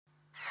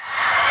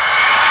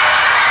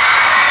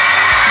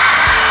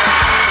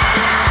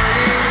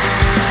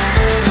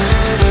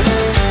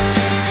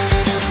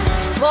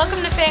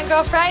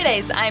Fangirl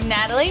Fridays. I'm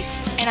Natalie.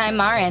 And I'm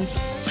Marin.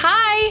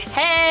 Hi.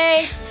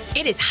 Hey.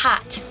 It is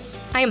hot.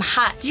 I am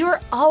hot. You are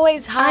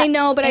always hot. I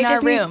know, but in I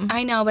just our room.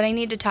 I know, but I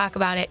need to talk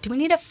about it. Do we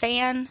need a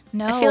fan?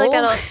 No. I feel like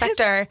that'll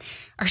affect our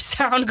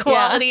sound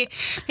quality.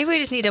 Maybe we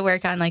just need to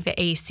work on like the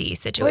AC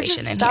situation. Or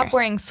just in stop here.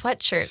 wearing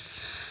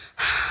sweatshirts.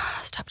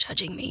 Stop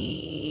judging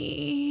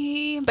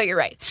me. But you're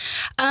right.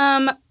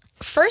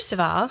 First of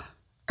all,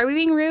 are we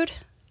being rude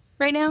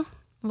right now?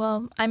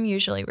 Well, I'm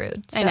usually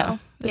rude. So I know.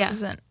 This Yeah.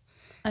 isn't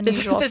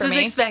unusual This for is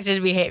me.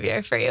 expected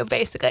behavior for you,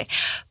 basically.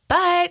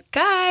 But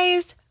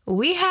guys,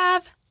 we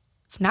have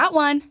not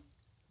one,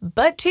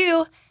 but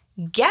two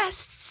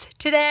guests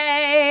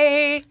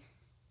today.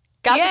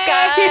 Gossip Yay!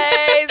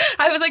 guys.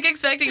 I was like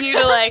expecting you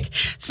to like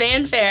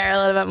fanfare a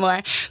little bit more.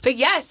 But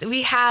yes,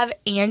 we have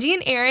Andy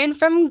and Aaron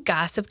from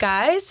Gossip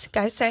Guys.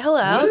 Guys, say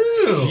hello.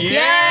 Woo! Yay!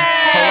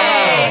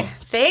 Hello.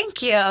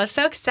 Thank you.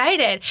 So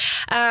excited.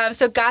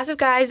 So Gossip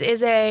Guys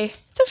is a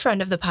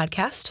friend of the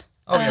podcast.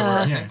 Oh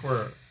yeah, I think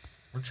we're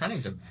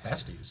trending to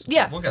besties.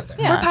 Yeah. We'll get there.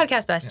 We're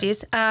podcast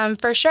besties,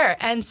 for sure.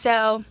 And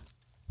so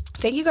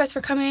thank you guys for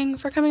coming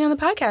on the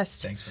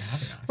podcast. Thanks for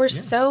having us. We're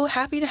so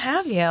happy to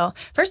have you.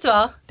 First of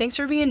all, thanks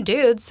for being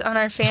dudes on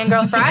our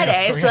Fangirl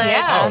Fridays.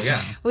 Oh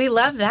yeah. We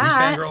love We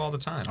that. fangirl all the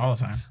time. All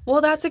the time.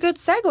 Well, that's a good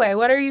segue.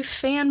 What are you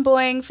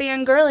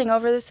fangirling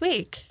over this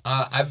week?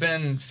 I've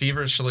been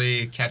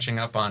feverishly catching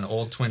up on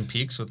old Twin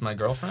Peaks with my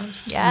girlfriend.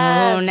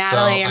 Yes. Oh, Natalie,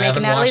 So you're I making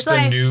haven't Natalie's watched the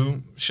life.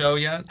 new show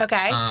yet.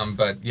 Okay.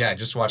 But yeah, I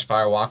just watched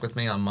Fire Walk with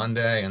Me on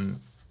Monday, and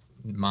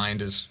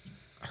mind is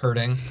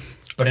hurting,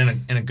 but in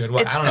a good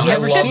way. I don't know. I I've love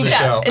never the seen show.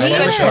 that. I It's love the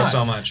good show stuff.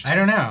 so much. I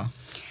don't know.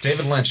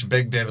 David Lynch,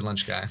 big David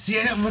Lynch guy. See,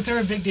 I know, wasn't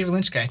a big David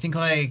Lynch guy. I think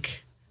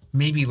like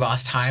maybe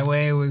Lost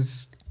Highway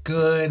was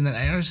good, and then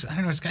I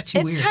don't know, it's got too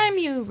It's weird. time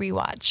you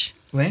rewatch.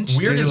 Lynch?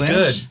 Weird David is Lynch?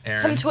 good,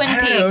 Aaron. Some Twin I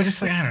don't Peaks. know,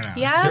 just like, I don't know.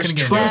 Yeah? There's Couldn't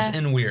get truth into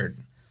it. and weird.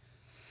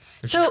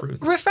 There's So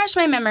truth. refresh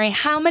my memory.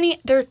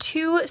 There are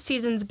 2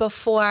 seasons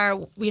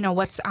before,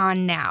 what's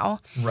on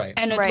now. Right.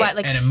 And it's Right. what,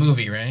 like And a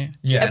movie, right?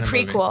 Yeah, A in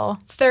movie.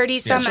 prequel.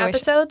 30-some Situation.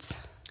 episodes?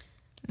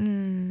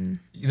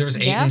 There was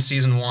 8 Yeah. in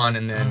season 1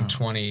 and then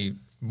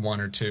 21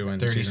 or 2 in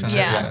 30 season 2. something.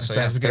 Yeah. So That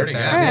yeah, was good. 30. That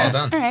Yeah, was well good.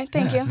 done. All right,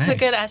 thank Yeah, you. It's a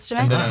good nice.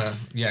 estimate. And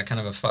then kind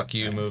of a fuck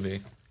you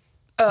movie.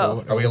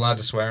 Oh. Are we allowed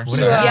to swear? What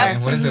is Sorry. it? Yeah.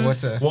 What is it?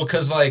 What's a... Well,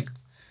 because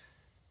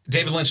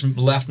David Lynch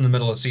left in the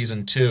middle of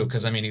season 2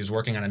 because he was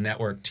working on a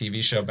network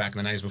TV show back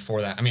in the 90s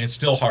before that. I mean, it's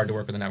still hard to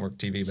work with a network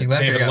TV, but He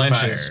left or David got Lynch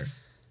fired?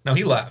 No,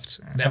 he left.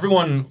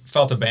 Everyone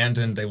felt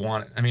abandoned.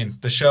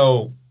 The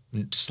show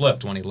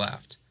slipped when he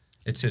left.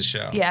 It's his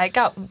show. Yeah, it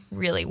got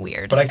really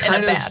weird. But I in a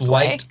kind bad of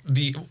way.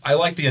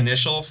 liked the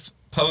initial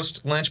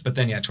post Lynch, but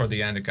then toward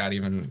the end it got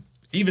even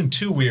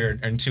too weird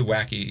and too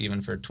wacky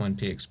even for Twin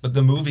Peaks. But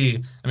the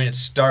movie,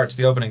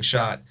 the opening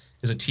shot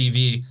is a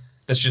TV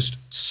that's just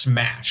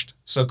smashed.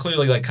 So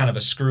clearly kind of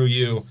a screw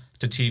you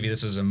to TV.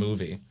 This is a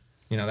movie.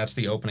 That's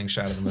the opening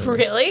shot of the movie.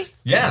 Really?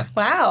 Yeah.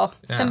 Wow.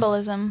 Yeah.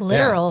 Symbolism.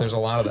 Literal. Yeah, there's a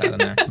lot of that in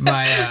there.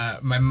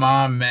 My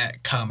mom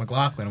met Kyle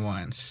MacLachlan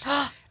once.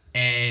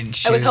 And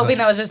she I was hoping like,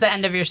 that was just the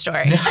end of your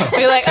story.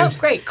 Be like, oh,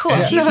 great, cool.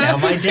 He's now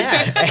my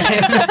dad.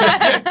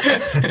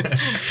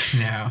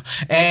 No.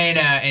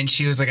 And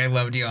she was like, I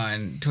loved you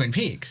on Twin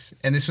Peaks.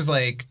 And this was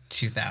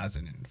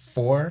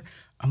 2004.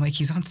 I'm like,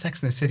 he's on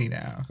Sex and the City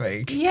now.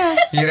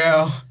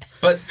 Yeah.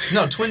 But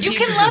no, Twin You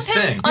Peaks can is love his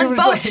him thing. on It was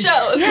both like-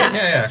 shows.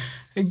 Yeah.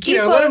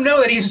 Let him know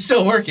that he's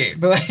still working.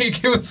 But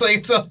it was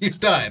it's all he's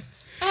done.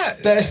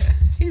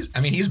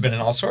 He's been in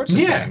all sorts of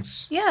Yeah.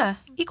 things. Yeah.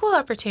 Equal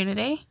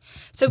opportunity.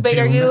 So, but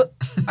Doom.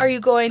 are you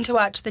going to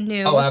watch the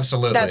new? Oh,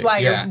 absolutely. That's why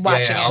you're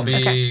watching I'll it. be.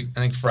 Okay. I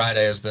think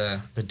Friday is the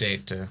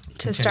date to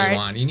continue start.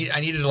 on. I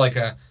needed I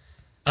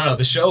don't know.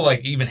 The show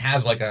even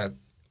has a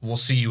we'll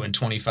see you in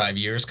 25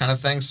 years kind of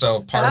thing.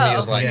 So part of me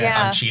is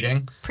yeah. I'm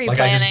cheating.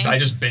 Pre-planning. I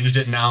just binged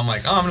it and now I'm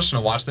like, oh, I'm just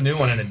gonna watch the new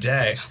one in a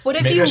day. What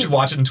if Maybe you- I should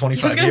watch it in I was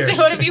 25 gonna years.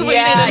 say, what if you waited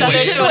Yeah, another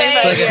you should 25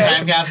 wait. years? Like a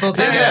time capsule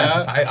too.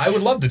 Yeah, I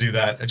would love to do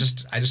that.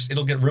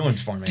 It'll get ruined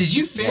for me. Did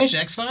you finish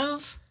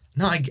X-Files?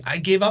 No, I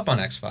gave up on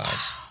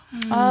X-Files.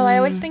 Oh, I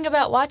always think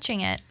about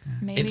watching it.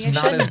 Maybe It's I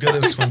not should. as good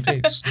as Twin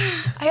Peaks.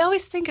 I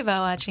always think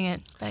about watching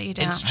it, but you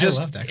don't. It's I just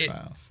loved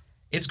X-Files.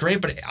 It's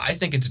great, but I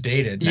think it's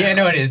dated. Yeah,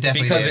 now. no, it is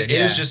definitely because dated, it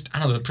is yeah. just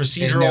the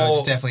procedural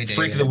it's definitely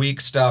freak of dated. the week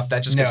stuff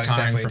that just No, gets it's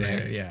tiring for definitely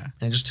me. dated, yeah.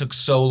 And it just took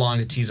so long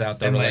to tease out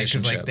the And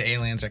relationship. the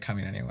aliens are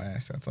coming anyway,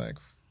 so it's like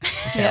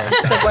Yeah,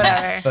 it's like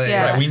whatever. But,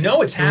 yeah. Right, we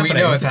know it's happening. we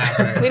know it's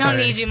happening. We don't but-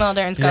 need you,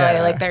 Mulder and Scully.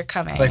 Yeah. Like they're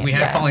coming. Like we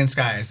had Yeah. Falling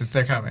Skies,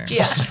 they're coming.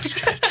 Yeah.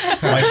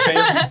 My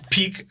favorite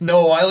peak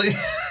Noah Wiley.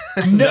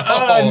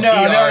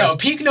 No.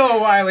 Peak Noah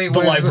Wiley The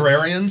was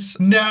Librarians.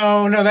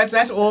 No,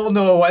 that's old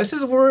Noah Wiley.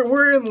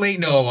 We're in late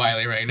Noah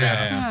Wiley right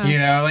now.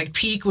 Yeah.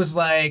 Peak was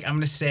I'm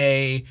gonna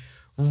say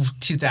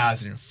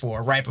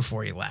 2004, right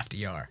before he left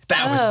ER.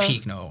 That was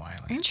peak Noah Wiley.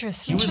 He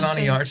Interesting. was on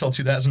ER till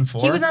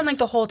 2004. He was on like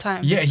the whole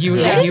time. Yeah, he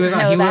was on. He was know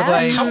like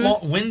that. How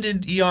long? When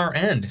did ER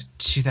end?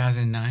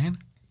 2009.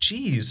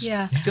 geez.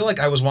 Yeah. I feel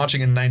like I was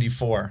watching in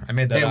 '94. I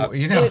made that up.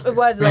 You know, It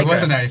was like it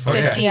was a 94.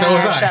 15 Yeah. So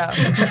was I. hour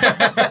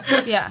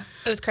show. Yeah,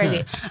 it was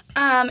crazy.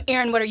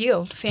 Aaron, what are you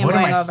What am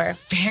fanboying I over?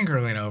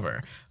 fangirling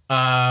over?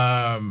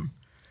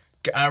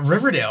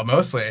 Riverdale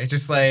mostly.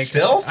 Just like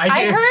Still?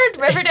 I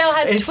heard Riverdale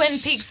has It's-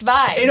 Twin Peaks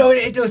vibes. You know,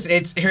 it does.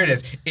 It's here. It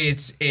is.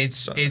 It's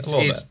a little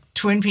bit.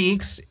 Twin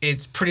Peaks.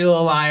 It's Pretty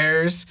Little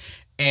Liars,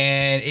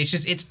 and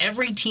it's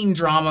every teen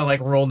drama like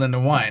rolled into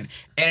one.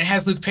 And it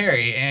has Luke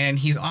Perry, and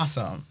he's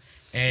awesome.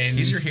 And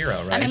He's your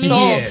hero, right? I'm He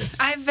sold. is.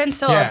 I've been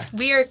sold. Yeah.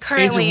 We are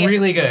currently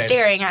really good.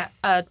 staring at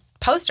a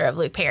poster of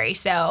Luke Perry,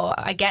 so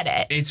I get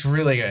it. It's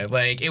really good.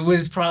 Like it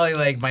was probably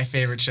like my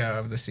favorite show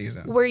of the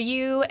season. Were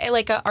you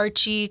like a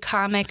Archie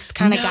comics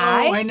kind of No,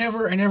 guy? I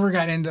never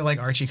got into like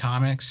Archie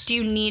comics. Do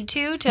you need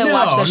to watch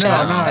the no, show?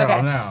 not at all,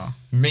 Okay. no.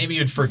 Maybe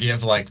you'd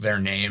forgive like their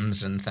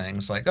names and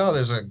things like, oh,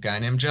 there's a guy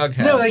named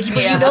Jughead. No, like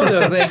but Yeah. you know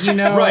those, like you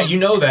know. right, you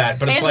know that,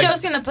 but it's And like,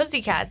 Josie and the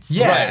Pussycats.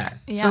 Yeah. Right.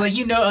 Yeah. So like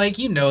you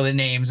know the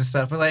names and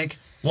stuff, but like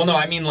well, no,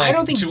 I mean like I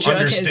don't think to Jughead-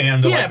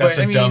 understand that yeah, like that's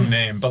but a I dumb mean-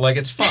 name, but like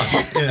it's fun,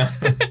 you know.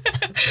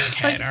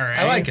 Jughead, all right.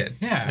 I like it.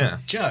 Yeah.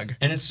 Jug.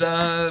 And it's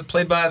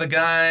played by the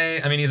guy.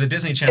 I mean, he's a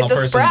Disney Channel It's a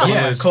person, Sprout. but he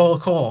Yeah, was.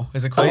 Cole.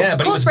 Is it Cole? Oh yeah,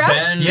 but he Cole was Sprouts?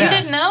 Ben. Yeah. You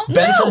didn't know?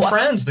 Ben No. from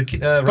Friends, the But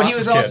he Ross's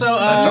was kid. also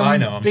That's how I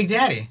know him. Big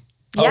Daddy.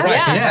 Oh right,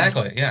 Yeah.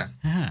 exactly. Yeah,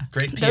 Yeah.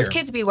 great peer. Those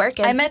kids be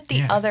working. I met the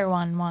Yeah. other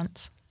one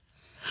once.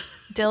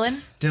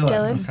 Dylan?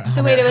 Dylan. Okay.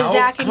 So wait, it was how,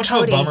 Zach and how much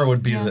Cody. of a bummer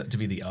would be to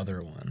be the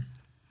other one?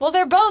 Well,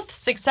 they're both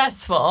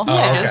successful. Oh,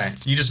 I okay.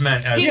 just You just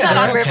meant as He's not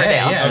they're on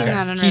Riverdale. Yeah. He's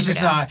not on He's just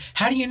Riverdale. not.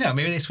 How do you know?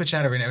 Maybe they switch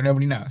out every night.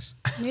 Nobody knows.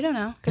 We don't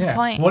know. Good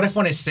point. What if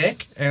one is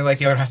sick and like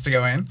the other has to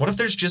go in? What if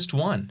there's just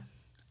one?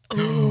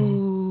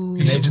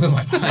 You blew my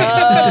mind.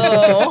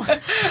 Oh,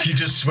 You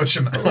just switch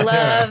them.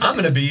 Love. I'm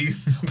gonna be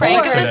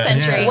prank of the today.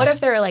 century. Yeah. What if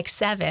there were like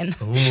 7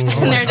 Ooh, and oh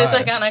they're my just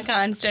God. like on a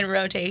constant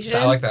rotation?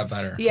 I like that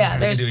better. Yeah, We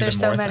there's could do there's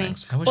even so more many.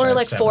 things. I wish I Or had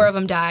like 7. 4 of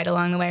them died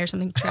along the way or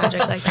something tragic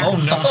like that. Oh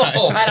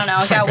no! I don't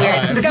know. It got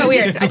weird. It got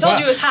weird. I told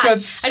you it was hot. Got I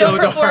so don't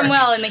perform dark.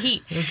 well in the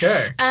heat.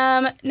 Okay.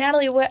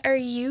 Natalie, what are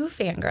you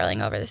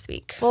fangirling over this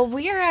week? well,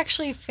 we are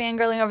actually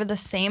fangirling over the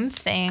same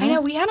thing. I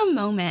know we had a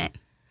moment.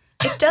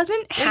 It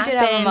doesn't We happen. did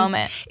have a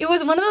moment. It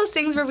was one of those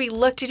things where we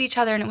looked at each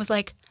other and it was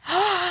like,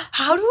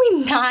 how do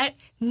we not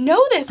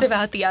know this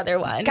about the other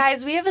one?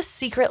 Guys, we have a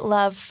secret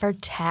love for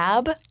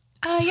Tab.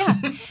 Yeah.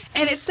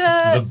 And it's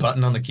The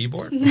button on the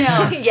keyboard.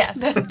 no. Yes.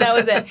 That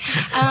was it.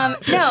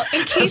 No, in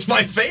That's case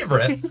my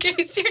favorite. in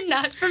case you're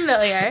not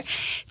familiar,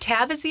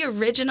 Tab is the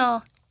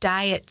original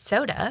diet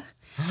soda.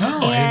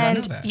 Oh, I And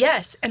did not know that.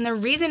 yes, and the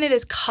reason it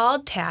is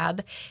called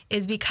Tab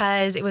is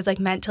because it was like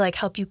meant to like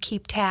help you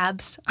keep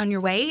tabs on your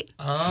weight.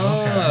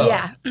 Oh,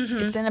 Yeah.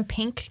 Mhm. It's in a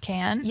pink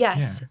can.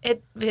 Yes.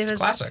 It was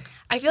classic.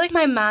 I feel like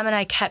my mom and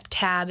I kept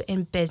Tab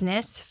in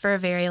business for a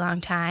very long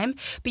time,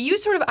 but you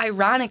sort of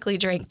ironically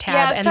drank Tab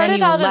Yeah, it and then started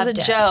you out as loved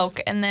a it joke,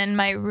 and then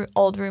my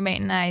old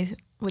roommate and I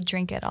would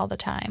drink it all the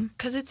time.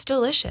 because it's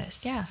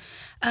delicious. Yeah.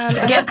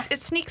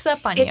 It sneaks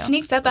up on you. It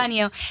sneaks up on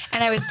you.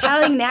 And I was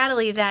telling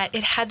Natalie that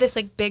it had this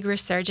like big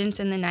resurgence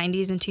in the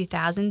 90s and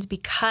 2000s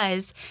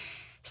because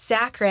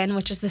saccharin,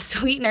 which is the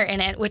sweetener in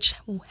it, which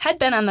had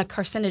been on the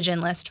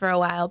carcinogen list for a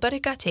while, but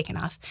it got taken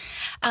off,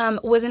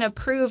 was an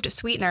approved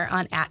sweetener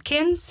on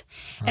Atkins.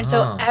 And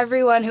so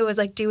everyone who was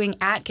like doing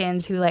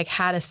Atkins who like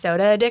had a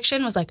soda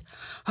addiction was like,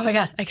 oh my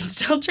God, I can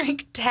still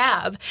drink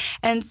Tab.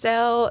 And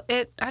so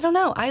I don't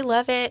know. I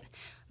love it.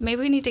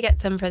 Maybe we need to get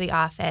some for the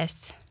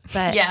office.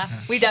 But Yeah,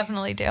 we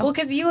definitely do. well,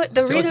 because the I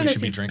feel like reason we this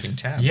should be drinking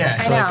Tab. Yeah,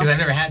 I know. because I've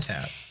never had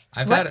Tab.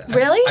 I've What? had it.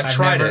 Really? I've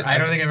tried never- it. I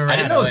don't think I've ever I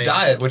didn't had know it, it was like-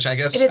 diet, which I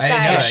guess It is I didn't know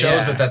diet. it that, shows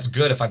yeah. that that's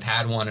good if I've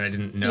had one and I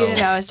didn't know. You didn't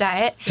know it was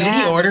diet? Didn't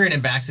he order it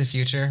in Back to the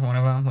Future? One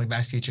of them, like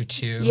Back to the Future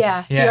 2.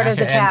 Yeah, he orders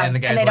a okay. Tab, and the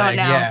guy's and they don't like,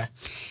 know. yeah,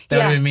 that would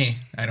Yeah. have been me.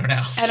 I don't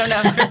know. I don't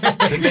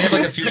know. Didn't they have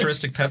like a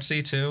futuristic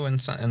Pepsi too?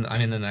 And I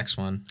mean the next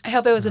one. I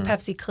hope it was a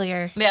Pepsi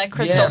Clear. yeah,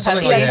 Crystal Yeah,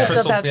 something Pepsi. like Yeah, that.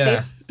 Crystal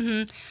Crystal-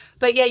 Pepsi.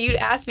 But yeah, you'd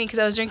asked me because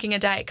I was drinking a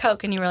Diet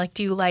Coke, and you were like,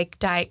 "Do you like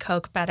Diet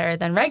Coke better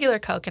than regular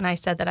Coke?" And I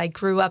said that I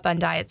grew up on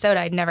diet soda.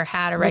 I'd never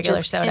had a Which regular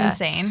is soda.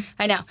 insane.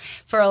 I know,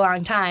 for a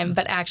long time.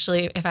 But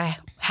actually, if I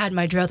had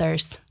my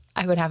druthers,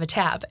 I would have a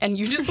Tab. And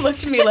you just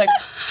looked at me like,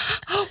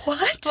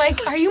 "What?"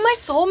 Like, are you my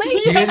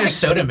soulmate? You guys are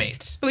soda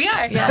mates. we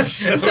are. Yeah,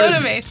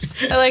 soda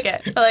mates. I like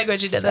it. I like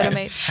what you did there. Soda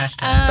mates.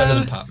 Hashtag. Better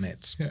than Pop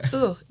Mates.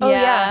 Ooh, oh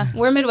yeah.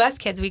 We're Midwest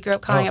kids. We grew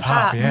up calling it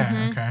pop.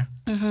 Yeah, okay.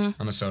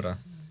 I'm a soda.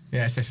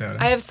 Yeah, I say soda.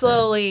 I have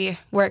slowly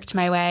worked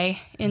my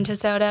way into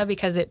soda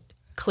because it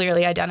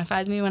clearly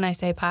identifies me when I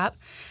say pop.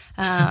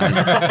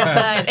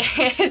 But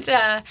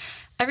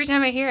every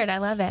time I hear it, I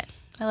love it.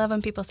 I love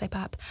when people say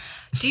pop.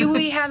 Do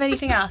we have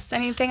anything else?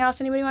 Anything else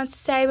anybody wants to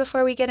say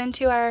before we get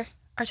into our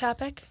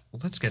topic?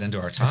 Well, let's get into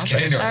our topic. Let's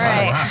get into our All topic.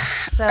 right. Wow.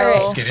 So All right.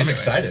 Let's get into I'm it.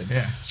 excited.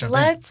 Yeah, let's jump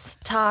let's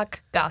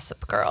talk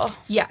Gossip Girl.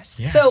 Yes.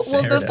 Yeah, So,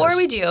 well, there it before is.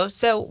 we do,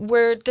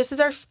 this is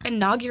our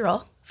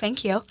inaugural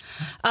thank you,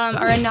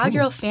 our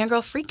inaugural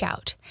Fangirl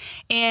Freakout.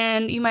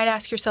 And you might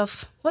ask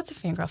yourself, what's a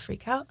Fangirl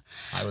Freakout?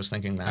 I was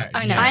thinking that.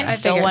 I know. I'm I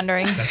still figured.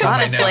 wondering, That's on my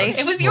honestly. notes.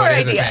 It was your What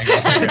is a idea.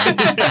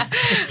 fangirl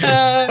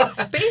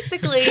freakout?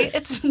 Basically,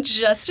 it's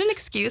just an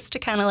excuse to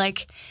kind of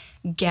like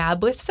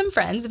gab with some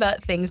friends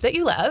about things that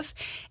you love.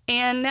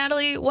 And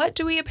Natalie, what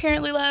do we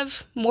apparently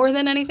love more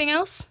than anything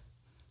else?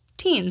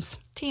 Teens.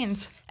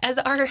 Teens. As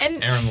our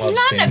Aaron loves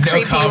Not in a teens.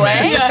 creepy comment.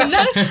 way.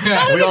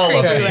 We all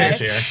love creepy teens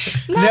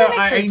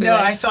way. here.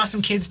 I saw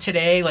some kids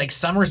today. Like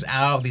summer's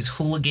out, these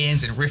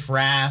hooligans and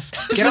riffraff.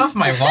 Get off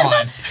my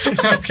lawn,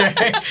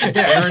 okay?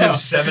 Yeah, Aaron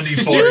is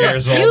 74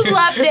 years old. You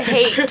love to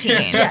hate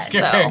teens,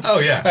 though. Oh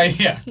yeah.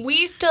 yeah.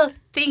 We still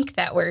think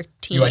that we're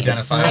teens. You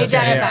identify as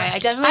Identify. teens. I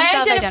definitely I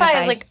self-identify identify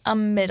as like a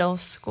middle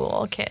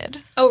school kid.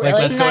 oh really?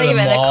 let's go Not to the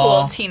even a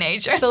mall. cool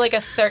teenager. So like a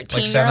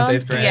 13-year-old? Like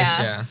 7th, 8th grade.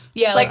 Yeah.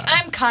 Yeah, like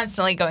I'm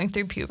constantly going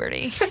through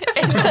puberty.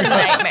 It's a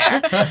nightmare.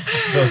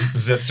 Those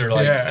zits are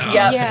like. Yeah.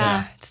 Yep.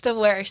 Yeah, it's the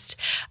worst.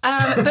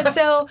 But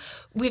so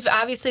we've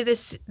obviously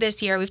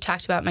this year we've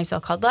talked about My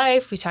So-Called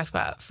Life. We've talked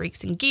about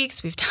Freaks and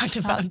Geeks. We've talked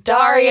about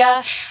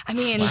Daria. I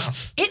mean,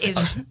 it is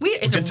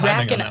Good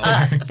timing racking on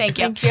that up. Thank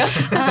you. Thank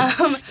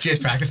you. Did you guys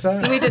practice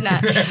that? We did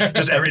not.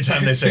 Just every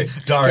time they say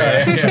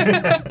Daria.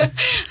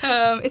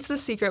 It's the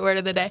secret word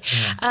of the day.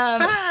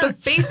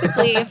 But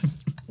basically,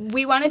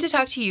 we wanted to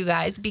talk to you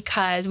guys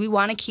because we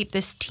want to keep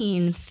this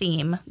teen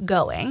theme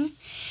going.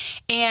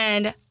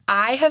 And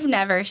I have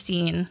never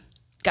seen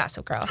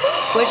Gossip Girl,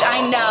 which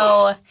I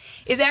know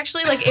is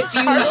actually like if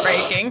you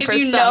Heartbreaking if for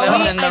you some know of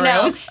me, them in the I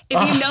know. room.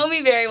 If you know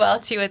me very well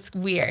too, it's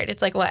weird.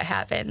 It's like what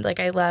happened. Like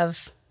I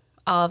love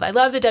the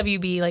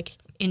WB like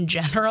in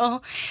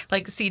general,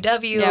 like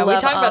CW. Yeah, we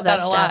love talk all about that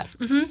a lot.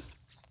 stuff.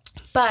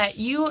 But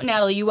you,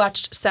 Natalie, you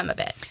watched some of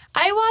it.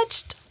 I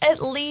watched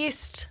at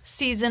least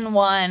season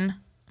 1.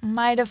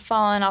 Might have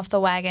fallen off the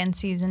wagon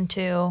season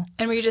 2.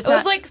 And were you just It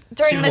was not- like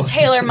during the Season one.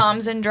 Taylor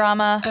Momsen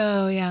drama.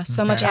 Oh yeah,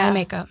 so much Yeah. eye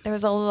makeup. There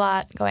was a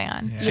lot going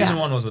on. Season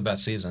 1 was the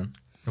best season.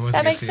 It was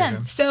That a good makes season.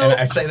 sense. So And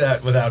I say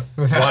that without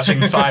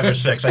watching 5 or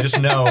 6. I just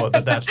know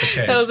that that's the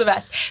case. that was the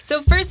best.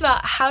 So first of all,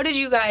 how did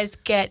you guys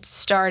get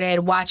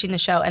started watching the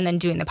show and then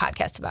doing the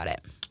podcast about it?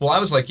 Well, I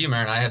was like you,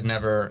 Marin. I had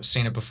never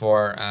seen it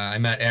before. I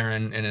met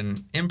Aaron in an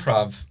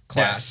improv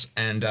class,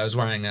 and I was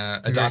wearing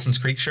a Dawson's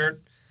Creek shirt.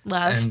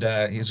 Love.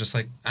 And he was just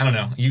like, I don't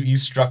know, you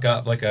struck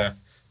up like a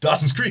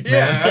Dawson's Creek, man.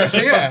 Yeah,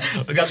 yeah.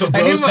 That's what I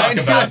knew bros talk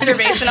my- about.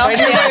 Observational. I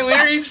knew my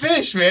Larry's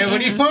fish, man.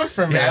 What do you want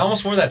from me? Yeah, I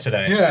almost wore that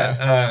today.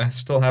 Yeah.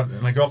 Still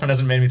have my girlfriend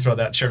hasn't made me throw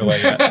that shirt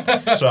away yet.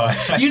 So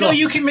I You know, still,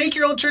 you can make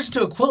your old shirts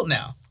into a quilt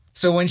now.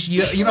 So when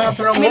you don't have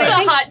to throw them It's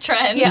away. a hot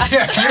trend. Yeah.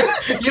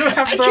 You don't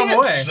have to I throw them can't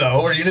away.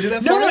 sew. Are you gonna do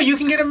that? No, for no, me? you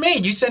can get them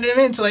made. You send them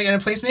in to and a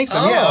place makes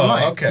them. Oh, Yeah,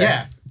 online. okay.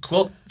 Yeah.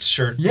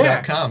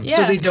 Quiltshirt.com. Yeah.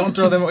 So they don't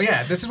throw them away.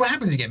 Yeah, this is what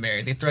happens when you get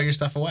married. They throw your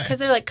stuff away. Because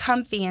they're like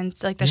comfy and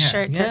like the Yeah.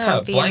 shirts are Yeah,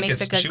 comfy and blankets.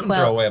 makes a good She wouldn't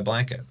throw quilt. away a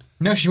blanket.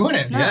 No, she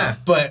wouldn't. Yeah.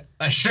 But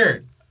a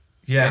shirt.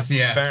 Yeah,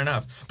 Yeah. fair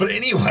enough. But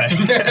anyway,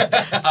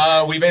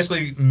 we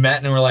basically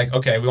met and we're like,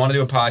 okay, we want to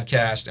do a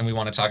podcast and we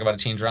want to talk about a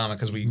teen drama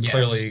because we Yes.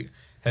 clearly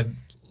had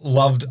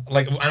loved,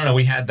 like, I don't know,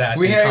 we had that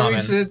We in had common.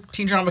 a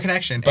teen drama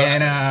connection. But-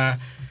 and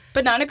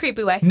But not in a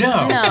creepy way.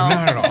 no, No.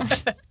 not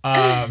at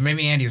all.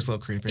 Maybe Andy was a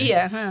little creepy.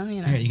 Yeah, well,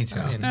 you know. Yeah, you can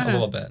tell. I mean, a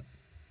little bit.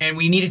 And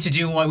we needed to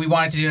do one. We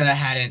wanted to do that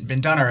hadn't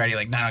been done already,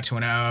 like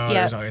 90210. Yep.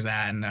 There's always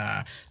that, and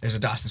there's a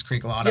Dawson's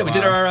Creek a lot Yeah, of. we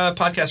did our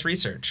podcast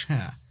research.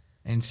 Yeah.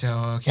 And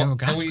so came up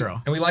with Gossip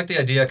Girl. And we like the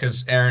idea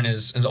because Aaron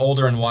is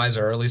older and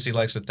wiser, or at least he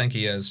likes to think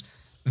he is,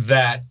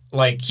 that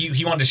like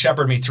he wanted to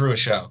shepherd me through a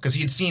show because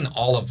he'd seen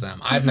all of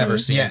them. I've never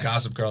seen Yes.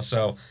 Gossip Girl,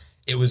 so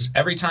it was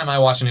every time I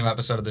watch a new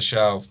episode of the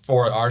show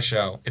for our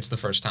show, it's the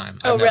first time.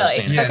 Oh, I've never really?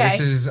 seen it. Yeah, Okay.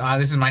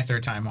 this is my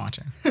third time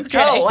watching.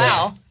 Oh,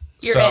 wow.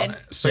 You're so, in.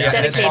 So yeah,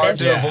 and it's Dedicated. hard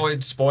to Yeah.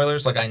 avoid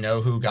spoilers. Like I know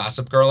who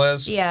Gossip Girl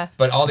is. Yeah.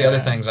 But all the other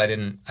Yeah. things I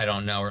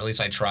don't know, or at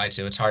least I try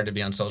to. It's hard to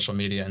be on social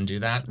media and do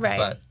that. Right.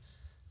 But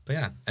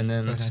yeah, and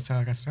then But that's how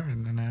I got started.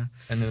 And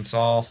and then it's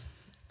all,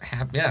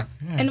 yeah.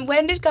 And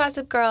when did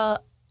Gossip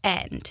Girl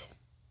end?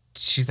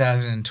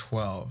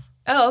 2012.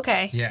 Oh,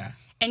 okay. Yeah.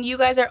 And you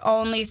guys are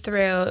only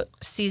through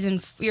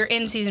you're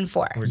in season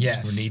 4.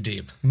 Yes. We're knee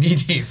deep. Knee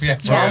deep. Yeah.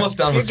 We're almost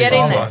done with You're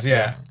season getting 4. there.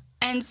 Yeah.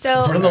 And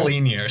so, We're in the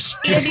lean years.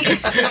 Andy,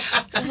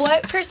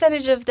 what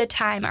percentage of the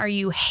time are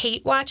you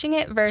hate watching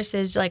it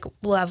versus like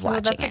love watching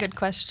Oh, that's a it? good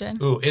question.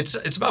 Ooh, it's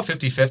about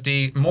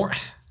 50-50. More,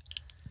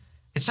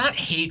 it's not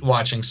hate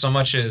watching so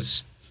much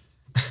as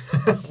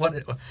what.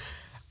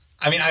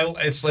 I mean,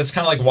 it's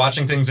kind of like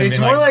watching things and It's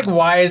being more like,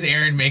 why does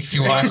Aaron make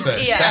you watch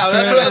this? Yeah.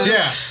 that's what I was.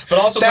 Yeah. But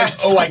also, it's That like,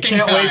 oh, I can't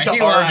fucking wait to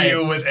guy, he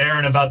argue with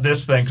Aaron about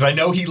this thing because I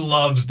know he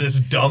loves this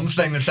dumb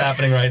thing that's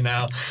happening right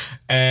now,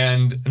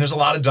 and there's a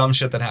lot of dumb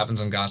shit that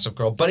happens in Gossip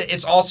Girl. But it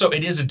is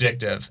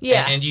addictive.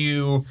 Yeah. and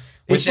you.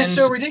 It's just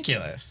within- so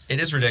ridiculous. It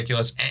is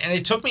ridiculous, and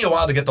it took me a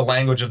while to get the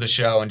language of the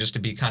show and just to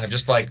be kind of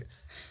just like.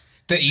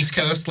 The East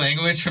Coast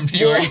language from New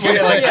York.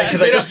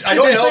 Because I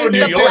don't know New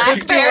The York.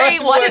 Blackberry,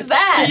 what is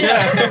that?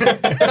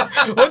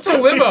 What's a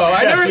limo?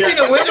 I've never Yes, yeah. seen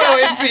a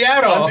limo in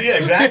Seattle. Yeah,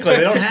 exactly.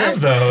 They don't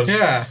have those.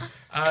 Yeah.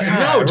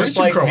 No, where just did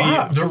you like grow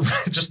up?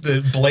 just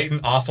the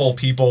blatant awful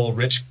people,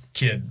 rich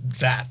kid.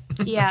 That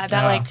Yeah,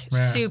 that Oh, like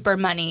yeah. super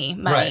money.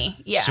 right,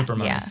 Yeah. super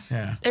money. Yeah.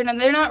 Yeah,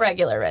 They're not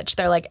regular rich.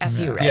 They're like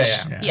FU rich.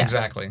 Yeah,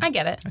 exactly. I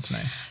get it. that's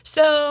nice.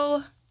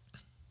 So,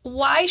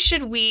 why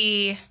should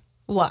we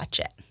watch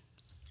it?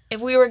 If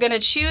we were going to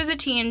choose a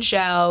teen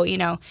show,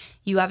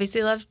 you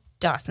obviously love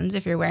Dawson's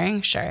if you're wearing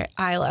a shirt.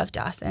 I love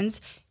Dawson's.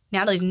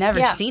 Natalie's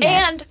never seen it.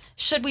 And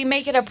should we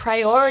make it a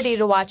priority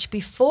to watch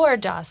before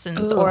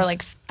Dawson's, Ooh. or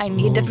like I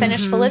need to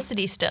finish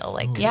Felicity still?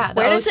 Like, Yeah,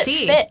 the where does OC.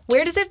 it fit?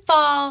 Where does it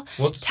fall?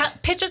 Well,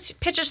 Pitch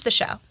us the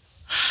show.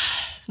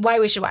 Why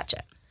we should watch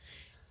it.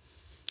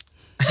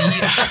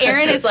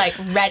 Aaron is like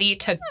ready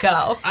to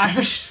go.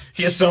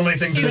 He has so many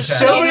things in his head.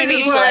 so many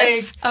just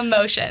Speechless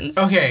emotions.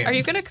 Okay. Are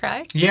you gonna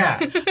cry? Yeah.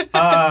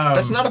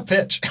 That's not a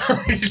pitch.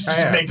 You just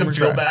yeah, make them we're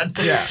feel trying.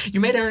 bad. Yeah. You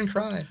made Aaron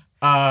cry.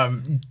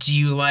 Do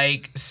you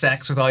like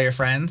sex with all your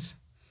friends?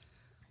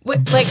 What,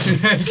 like,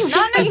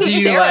 not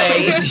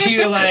necessarily. Do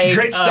you like?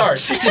 Great start.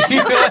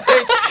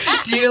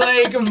 Do you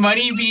like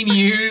money being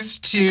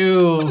used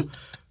to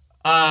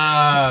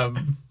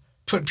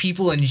put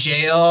people in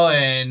jail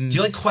and? Do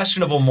you like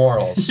questionable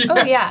morals?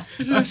 Oh yeah,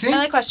 see? I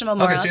like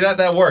questionable Okay, morals. see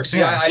that works.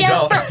 See, I Yeah,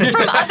 don't.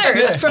 from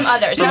others, From not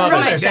from others,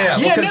 myself. yeah. Yeah,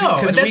 Well, 'cause- no,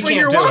 'cause that's we why can't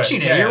you're do it. watching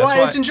it. Yeah, You're that's why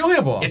why- it's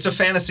enjoyable. It's a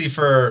fantasy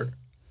for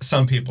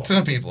some people.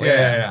 Some people,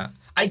 Yeah.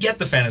 I get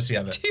the fantasy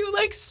of it. Do you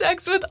like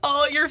sex with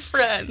all your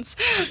friends?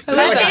 No,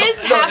 That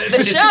it's- is no, half the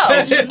it's-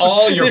 show. It's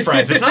all your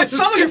friends. It's not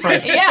some of your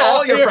friends. It's Yeah.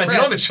 all your Your friends. You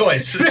don't have a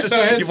choice. It's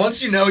just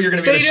once you know you're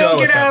going to be They the show. don't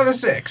get with out of them. the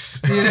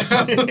six. You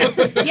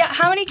know? Yeah,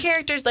 how many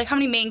characters? Like, how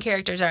many main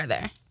characters are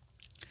there?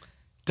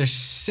 There's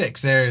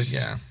six. There's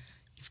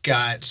you've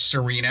got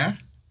Serena,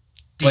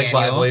 Blake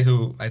Daniel, Lively,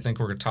 who I think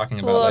we're talking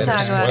about We'll later.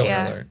 talk about, Spoiler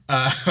yeah. alert.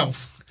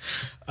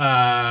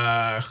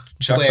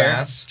 Chuck Blair,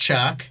 Bass.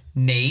 Chuck,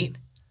 Nate,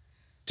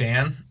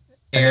 Dan.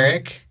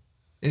 Eric.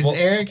 Is Well,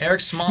 Eric?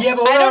 Eric Small. Yeah,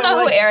 but I what don't about, know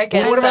who like- Eric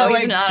is, what so about, he's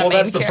like- not a well, main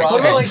that's the character.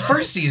 What problem. about like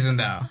first season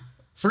though?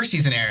 First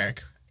season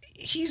Eric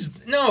He's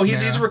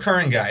Yeah. a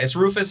recurring guy. It's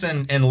Rufus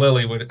and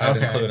Lily I'd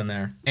Okay. include in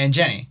there, and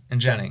Jenny. and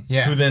Jenny,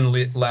 Yeah. who then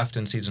left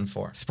in season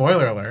 4.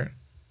 Spoiler alert.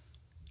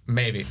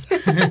 Maybe.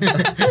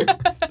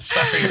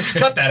 Sorry,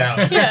 cut that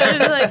out. Yeah,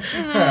 just like,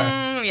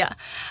 yeah.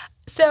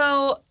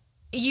 So,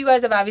 you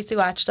guys have obviously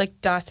watched like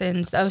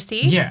Dawson's, The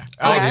OC. Yeah.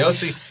 Oh, Yeah. the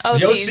OC.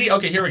 The OC.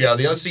 Okay, here we go.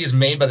 The OC is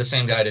made by the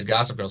same guy who did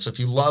Gossip Girl. So if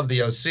you love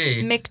the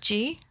OC, Mick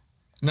G.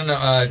 no,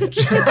 I think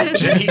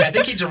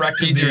he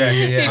directed. He directed,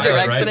 yeah. He the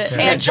directed pilot, right? it. Yeah,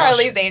 And Josh-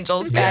 Charlie's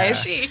Angels,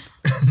 guys. She.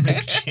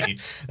 Gee,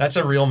 that's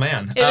a real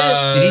man.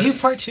 Did he do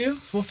part 2?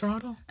 Full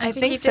Throttle? I think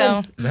think he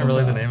so. Is that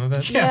really the name of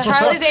it? Yeah.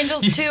 Charlie's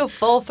Angels 2,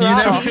 full You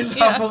throttle. never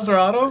saw Full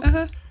Throttle?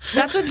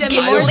 That's what Demi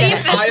Get Moore leave said.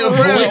 this I room.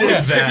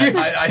 avoided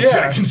that. I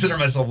Yeah. consider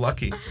myself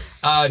lucky.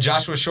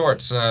 Joshua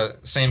Shorts,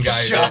 same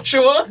guy.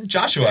 Joshua?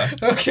 Joshua.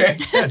 Okay.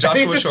 Yeah, Joshua I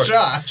think it's Shorts.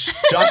 Josh.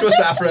 Joshua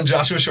Safran,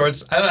 Joshua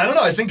Shorts. I don't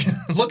know. I think,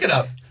 look it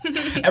up.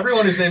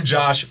 Everyone who's named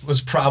Josh was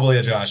probably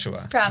a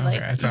Joshua. Probably.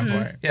 Okay, at some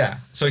point. Yeah.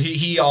 So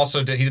he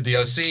also did the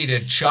OC, he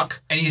did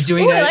Chuck. And he's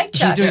doing Ooh, I like he's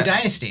Chuck. doing Yeah.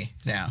 Dynasty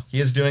now. He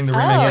is doing the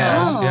remake of Yeah.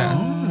 this. Yeah.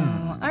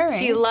 Oh, all right.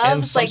 He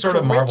loves some like sort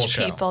of Marvel rich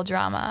show. people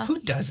drama. Who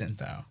doesn't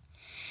though?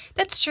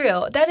 That's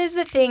true. That is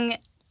the thing.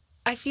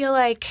 I feel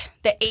like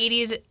the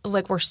 80s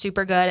like were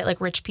super good at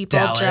like rich people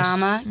Dallas.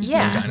 drama.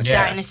 Yeah. Dynasty.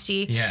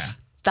 Dynasty. Yeah.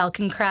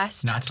 Falcon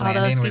Crest. Knots all those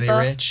Landing, were people.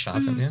 they rich?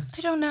 Falcon, yeah.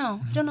 I don't know.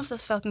 I don't know if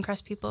those Falcon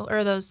Crest people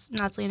or those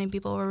Knots Landing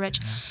people were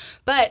rich.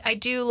 But I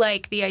do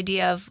like the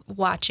idea of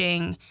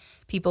watching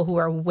people who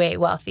are way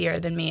wealthier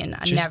than me and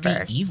Just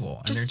never. be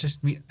evil. And they're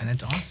just and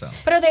it's awesome.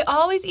 But are they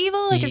always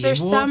evil? Like, is there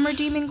Evil? some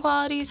redeeming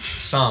qualities?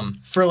 Some.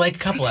 For like a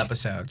couple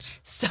episodes.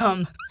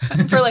 Some.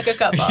 For like a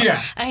couple.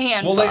 Yeah. A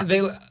handful. Well,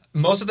 they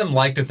most of them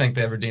like to think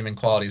they have redeeming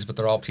qualities, but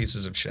they're all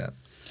pieces of shit.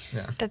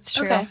 That's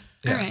true. Okay.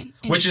 Yeah. All right. Which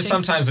is Interesting.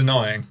 sometimes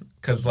annoying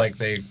because like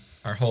they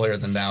are holier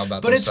than thou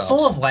about But it's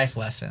themselves. full of life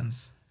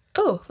lessons.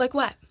 Ooh, like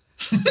what?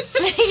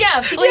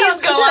 Yeah, please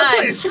go on.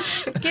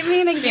 Please. Give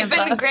me an You've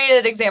example. been great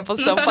at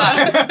examples so far.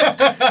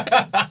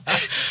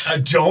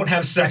 Don't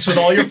have sex with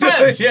all your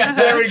friends. Yeah.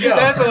 There we go.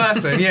 That's a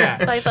lesson,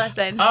 yeah. Life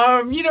lesson.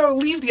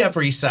 Leave the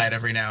Upper East Side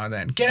every now and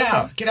then. Get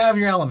out. Get out of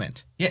your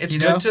element. Yeah, it's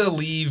You good know? to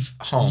leave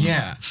home.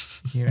 Yeah.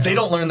 You know? They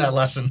don't learn that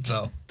lesson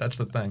though. That's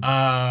the thing.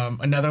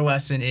 Another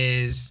lesson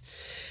is,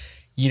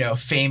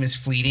 fame is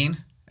fleeting,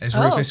 as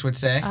Oh. Rufus would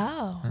say.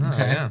 Oh. Oh,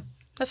 okay. yeah.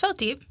 That felt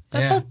deep. That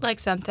Yeah. felt like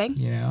something.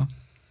 You know?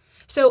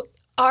 So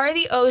are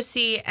the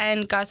OC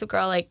and Gossip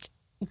Girl like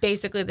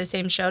basically the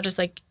same show? Just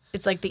like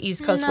it's like the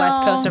East Coast,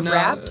 West Coast of No.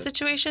 rap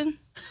situation?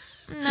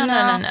 No.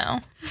 yeah,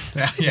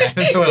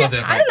 it's a little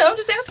different. I don't know. I'm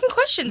just asking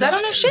questions. I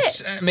don't know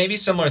shit. Maybe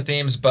similar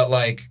themes, but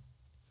like,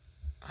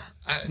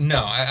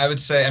 no, I would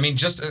say. I mean,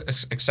 just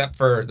except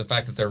for the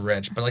fact that they're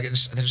rich, but like,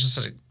 there's just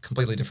such a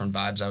completely different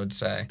vibes. I would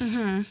say.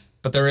 Mm-hmm.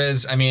 But there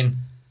is. I mean,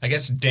 I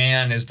guess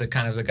Dan is the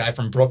kind of the guy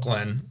from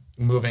Brooklyn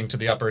moving to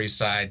the Upper East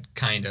Side,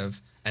 kind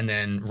of, and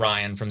then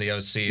Ryan from the OC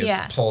is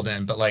Yeah. pulled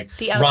in. But like,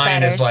 The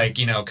Ryan is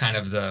outsiders. like kind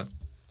of the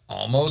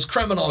almost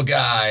criminal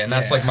guy, and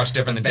that's Yeah. like much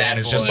different than Bad Dan,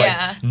 who's just boy. like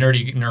Yeah.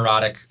 nerdy,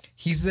 neurotic.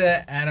 He's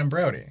the Adam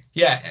Brody.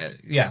 Yeah,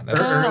 Or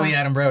that's early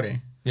Adam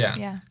Brody. yeah.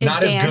 Yeah.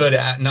 Not Is as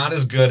Dan- not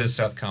as good as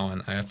Seth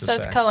Cohen, I have to say.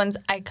 Seth Cohen's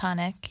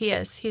iconic. He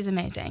is. He's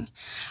amazing.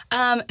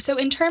 So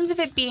in terms of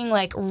it being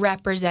like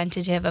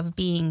representative of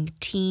being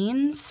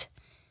teens,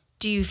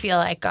 do you feel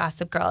like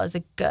Gossip Girl is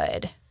a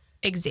good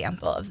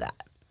example of that?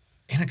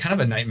 In a kind of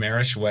a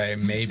nightmarish way,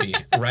 maybe,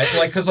 right?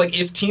 Like, because like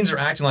if teens are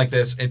acting like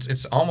this,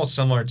 it's almost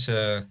similar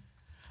to.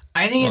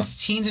 I think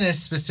it's teens in a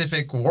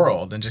specific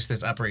world and just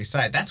this Upper East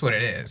Side. That's what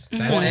it is.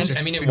 That's Well, and, just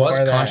I mean, it part was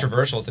of that.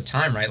 controversial at the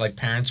time, right? Like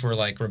parents were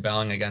like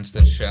rebelling against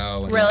this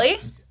show. And, Really?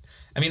 like,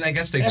 I mean, I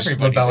guess they just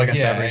Everybody rebel did.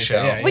 against Yeah, every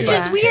show. yeah, Which yeah.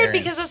 is weird Parents.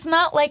 because it's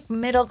not like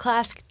middle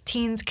class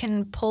teens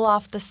can pull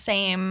off the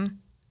same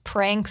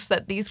pranks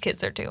that these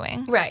kids are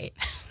doing. Right.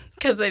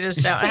 Because they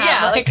just don't have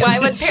Yeah, like why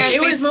would parents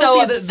It be was so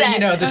mostly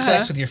upset? the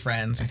sex with your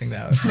friends. I think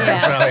that was Yeah.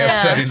 probably Yeah,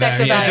 upsetting sex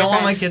them. with I all don't your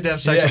want my friends. kid to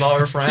have sex with all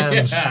her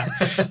friends. Yeah.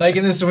 Like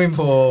in the swimming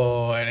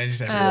pool and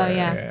just Oh, everywhere.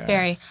 yeah. It's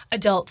very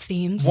adult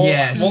themes. Well,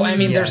 Yes. well, I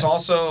mean, there's Yes.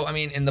 also, I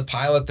mean, in the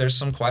pilot, there's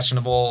some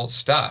questionable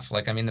stuff.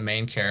 Like, I mean, the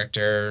main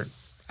character,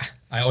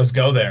 I always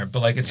go there, but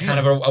like, it's kind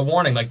of a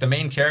warning. Like, the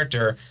main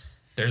character,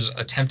 there's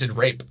attempted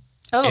rape.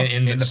 Oh.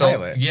 In the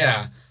pilot.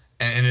 Yeah.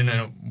 And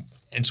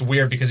it's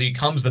weird because he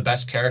becomes the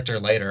best character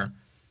later,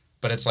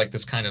 but it's like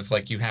this kind of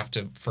like, you have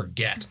to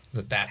forget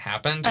that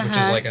happened, which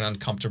is like an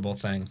uncomfortable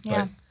thing.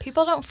 Yeah.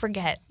 People don't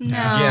forget. No. But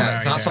yeah,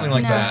 it's No, not you something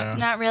don't. like No, that.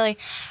 not really.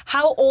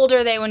 How old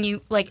are they when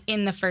you, like,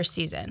 in the first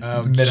season?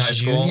 Mid-high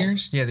school?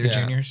 Juniors? Yeah, they're Yeah.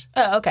 juniors.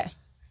 Oh, okay.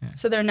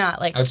 So they're not,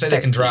 like, I would say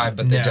they can 13. drive,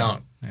 but they No.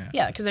 don't.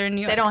 Yeah, because they're in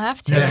New York. They don't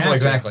have to. No, they don't Well,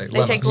 have to. exactly.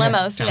 They take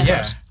limos. Town Yeah.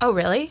 cars. Oh,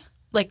 really?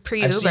 Like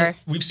pre-Uber?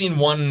 We've seen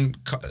one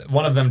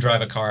of them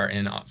drive a car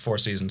in 4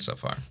 seasons so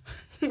far.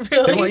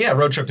 Really? Well, yeah,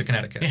 road trip to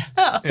Connecticut.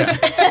 Yeah.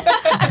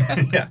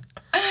 Yeah,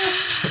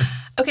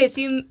 Okay,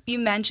 so you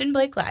mentioned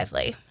Blake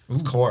Lively.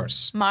 of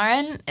course.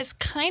 Maren is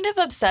kind of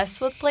obsessed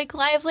with Blake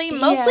Lively,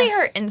 mostly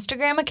her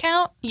Instagram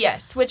account.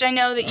 Yes, which I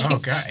know that you, Oh,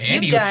 God.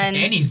 you've done.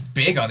 Andy's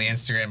big on the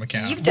Instagram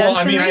account. You've done Well,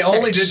 I some mean, I research.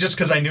 only did just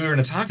because I knew we were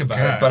going to talk about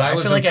God, it, but I I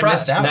was feel like I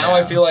impressed. missed out Now now.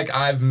 I feel like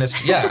I've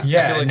missed. Yeah.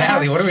 Yeah, I feel like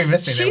Natalie, what are we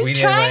missing? that we She's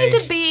didn't, trying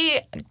like... to be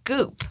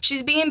Goop.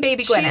 She's being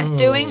baby Gwyneth. She's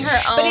doing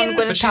her own in-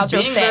 Gwyneth but she's Paltrow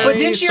being thing. very- But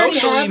didn't she already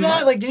socially have that?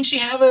 mo- Like, didn't she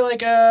have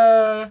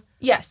a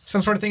Yes.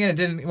 some sort of thing and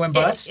it went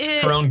bust?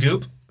 her own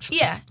goop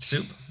Yeah.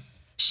 soup.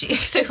 She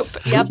soup.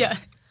 Yep. Yeah.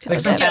 Like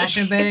some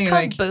fashion thing? It's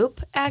called like,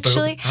 Boop,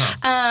 actually.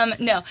 Oh.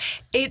 No.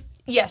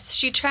 Yes,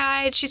 she's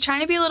trying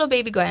to be a little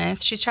baby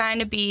Gwyneth. She's trying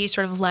to be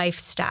sort of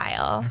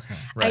lifestyle. I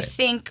right.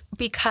 think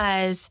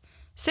because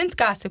since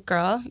Gossip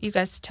Girl, you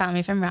guys tell me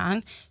if I'm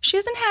wrong, she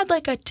hasn't had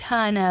like a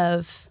ton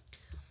of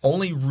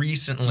Only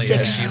recently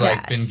has she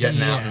like been Success.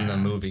 getting out in the Yeah.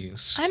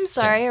 movies. I'm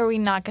sorry, are we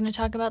not going to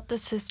talk about the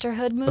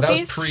sisterhood movies? But that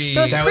was pre.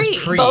 That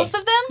was pre. Both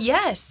of them?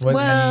 yes. What-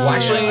 well,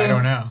 actually- I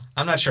don't know.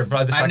 I'm not sure.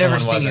 Probably the I've second never one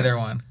seen wasn't. either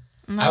one.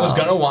 I was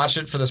gonna watch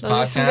it for this Those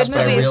are some podcast, good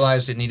but I movies.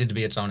 realized it needed to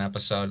be its own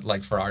episode,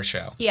 like for our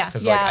show. Yeah.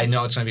 because Yeah. like I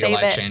know it's gonna be Save a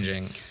it.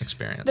 life-changing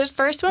experience. the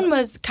first one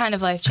was kind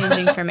of life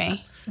changing for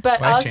me,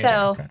 but Life-changing,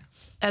 also, okay.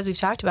 as we've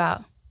talked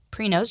about,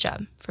 pre-nose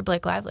job for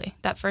Blake Lively.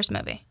 That first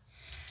movie,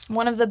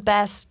 One of the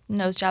best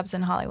nose jobs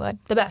in Hollywood.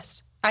 the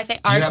best. I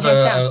think. Do you hands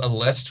have down. a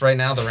list right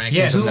now? The rankings.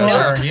 Yeah, of who those?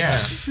 are?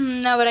 Yeah.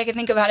 No, but I can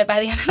think about it by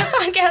the end of the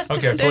podcast.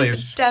 Okay, There's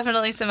please.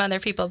 definitely some other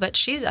people, but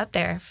she's up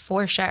there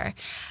for sure.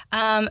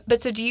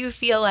 But so do you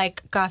feel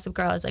like Gossip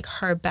Girl is like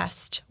her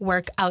best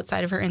work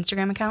outside of her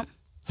Instagram account?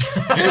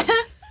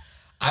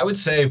 I would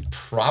say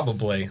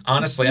probably.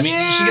 Honestly, I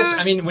mean, she gets.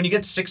 I mean, when you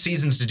get 6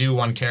 seasons to do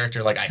one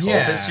character, like I hope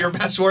Yeah. it's your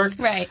best work.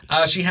 Right.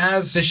 She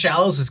has The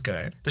Shallows was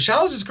good. The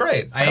Shallows is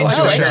great. I like enjoyed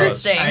The her.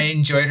 Shallows. Interesting. I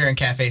enjoyed her in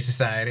Cafe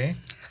Society.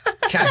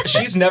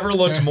 She's never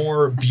looked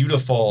more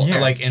beautiful, Yeah.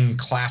 like and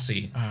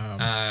classy.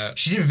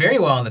 She did very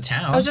well in The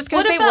Town. I was just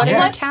gonna What say, about what are your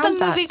what's town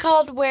the movie thoughts?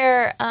 called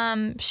where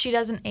she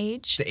doesn't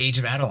age? The Age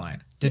of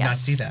Adeline. Did not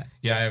Yes. see that.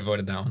 Yeah, I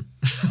avoided that one.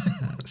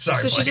 Sorry,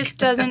 So she Blake. just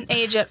doesn't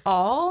age at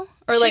all,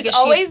 or She's like is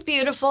always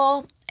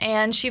beautiful,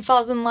 and she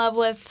falls in love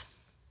with.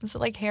 Is it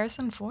like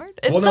Harrison Ford?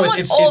 It's Well, no, someone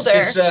it's older.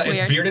 it's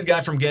Weird. bearded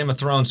guy from Game of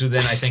Thrones who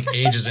then I think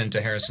ages into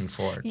Harrison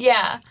Ford.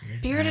 yeah,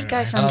 bearded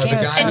guy from the Game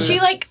of guy- and Thrones. she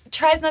like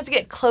tries not to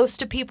get close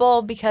to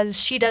people because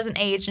she doesn't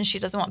age and she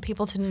doesn't want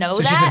people to know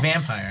So that. she's a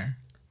vampire.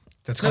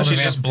 That's No, called she's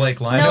a just vampire.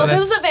 Blake Lively. no, if it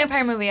that's- was a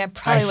vampire movie, I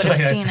probably I would have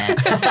feel seen like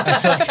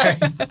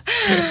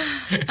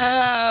it.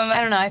 I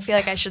don't know. I feel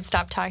like I should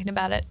stop talking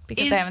about it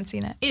because I haven't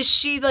seen it. Is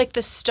she like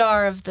the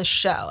star of the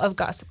show of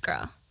Gossip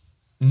Girl?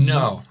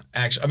 No,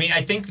 actually, I mean, I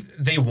think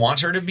they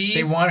want her to be.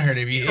 They want her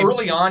to be.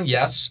 Early on,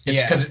 yes. It's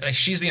Yeah. because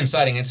she's the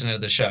inciting incident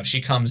of the show.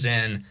 She comes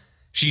in,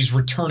 she's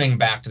returning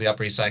back to the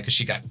Upper East Side because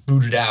she got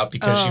booted out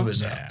because she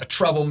was a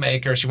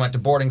troublemaker. She went to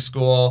boarding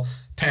school.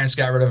 Parents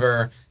got rid of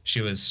her. She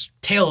was,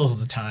 Tales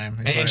of the time. is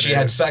what and it she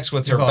had is. sex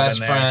with We've her all best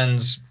been there.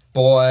 friend's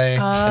boy,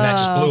 and that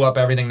just blew up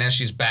everything. Now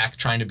she's back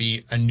trying to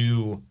be a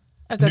new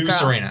A good girl.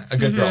 Serena, a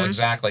good girl.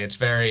 Exactly. It's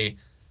very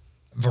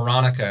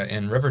Veronica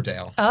in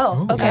Riverdale.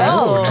 Oh, okay.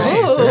 Nice.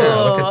 Yeah,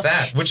 look at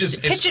that. Which is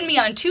it's Pitching me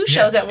on 2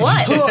 shows at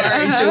once. All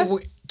right, so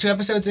 2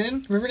 episodes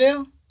in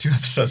Riverdale. 2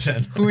 episodes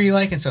in. Who are you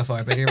liking so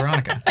far, Betty or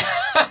Veronica?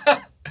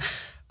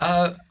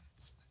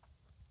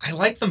 I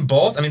like them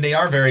both. I mean, they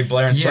are very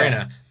Blair and Yeah.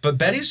 Serena, but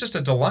Betty's just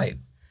a delight.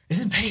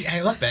 Isn't Betty?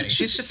 I love Betty.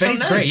 She's just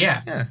Betty's so nice. great.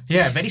 Yeah.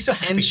 Yeah. Betty's so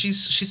happy. And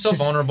she's so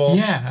vulnerable.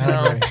 Yeah, I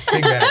love Betty.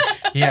 Big Betty.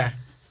 Yeah.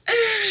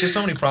 She has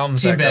so many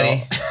problems. Team that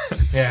girl.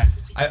 Betty. Yeah.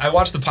 I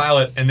watched the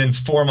pilot and then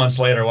 4 months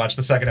later watched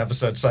the second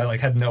episode, so I like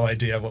had no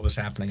idea what was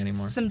happening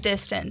anymore. Some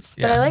distance.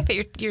 Yeah. But I like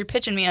that you're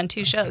pitching me on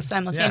 2 shows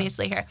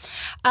simultaneously here.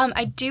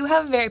 I do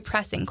have a very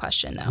pressing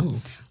question, though.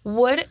 Ooh.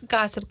 Would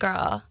Gossip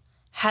Girl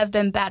have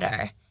been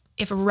better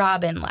if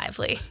Robin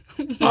Lively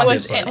was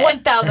Obviously. in it?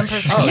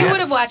 1,000%. You yes. would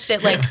have watched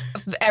it like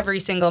every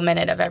single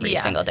minute of every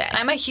Yeah. single day.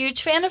 I'm a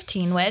huge fan of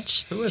Teen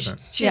Witch. Who isn't?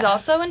 She's Yeah.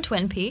 also in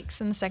Twin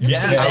Peaks in the second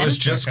Yeah, season. I was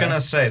just Okay.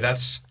 gonna say that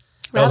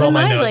was all Robin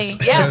my Lively.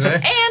 notes. Yeah, Was it?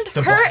 and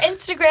The her bo-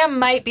 Instagram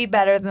might be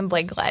better than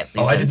Blake Lively's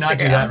Oh, I did not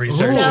do Instagram. that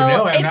research. Ooh, So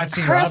no, I've it's not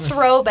seen her Robin's.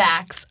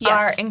 throwbacks Yes.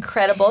 are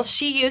incredible.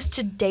 She used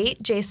to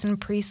date Jason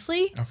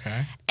Priestley,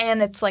 Okay.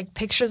 and it's like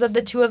pictures of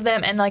the two of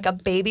them and like a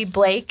baby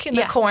Blake in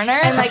Yeah. the corner.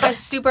 And like a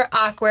super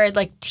awkward,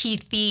 like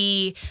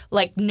teethy,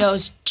 like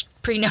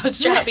pre-nose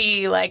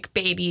jobby, like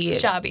baby.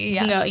 Jobby,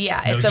 yeah. No,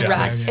 yeah, Nose it's a jobby.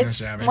 rough. Yeah, It's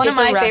Jabbing. one of It's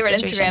a my rough favorite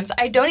situation. Instagrams.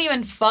 I don't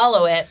even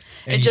follow it.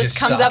 And It you just just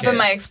comes stalk up in it.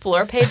 my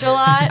Explore page a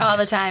lot. All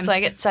the time. So I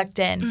get sucked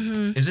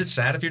in. Is it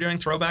sad if you're doing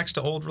throwbacks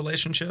to old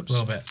relationships? A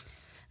little bit.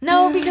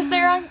 No, because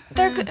they're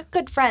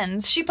good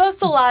friends. She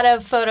posts a lot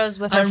of photos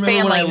with her I remember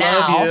family when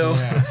I now.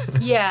 love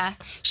you. Yeah,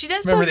 she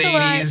does Remember post the a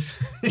lot. 80s?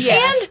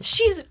 Yeah, And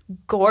she's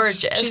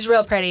gorgeous. she's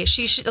real pretty.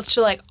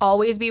 She'll like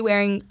always be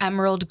wearing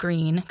emerald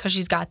green because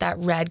she's got that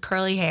red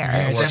curly hair.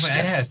 Yeah, works, definitely.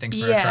 I yeah. had a thing for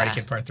Yeah. Karate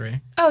Kid Part 3.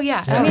 Oh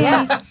yeah, I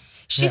mean,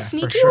 she Yeah, for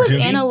sneaky sure. was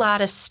Doogie? in a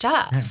lot of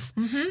stuff.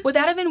 Would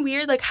that have been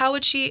weird? Like, how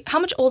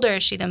much older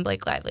is she than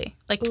Blake Lively?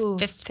 Like Ooh,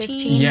 15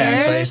 15 years?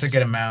 Yeah, it's a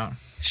good amount.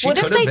 She What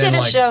if could have they been did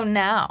a like, show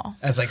now?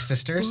 As like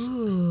sisters.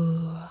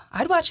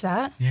 I'd watch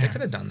that. Yeah. They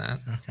could have done that.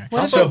 Okay.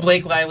 Also- So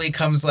Blake Lively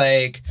comes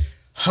like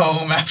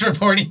home after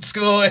boarding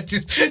school and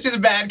she's a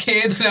bad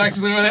kid, so now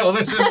she's living with her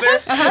older sister.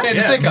 And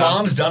it's Yeah, like,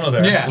 mom's done with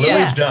her. Yeah.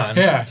 Lily's Yeah. done.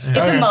 Yeah.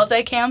 It's a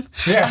multicam.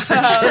 Yeah, for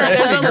sure.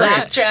 There's It's a great.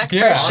 laugh track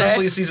Yeah. for sure.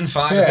 Honestly, season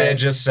 5, Yeah. if they had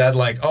just said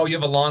like, "Oh, you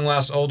have a long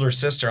lost older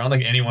sister," I don't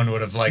think anyone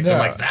would have like been No.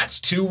 like, "That's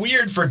too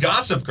weird for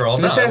Gossip Girl."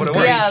 This no, it has would've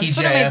great Yeah, worked. that's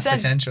what it made TGIF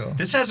sense. potential.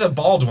 This has a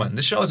Baldwin.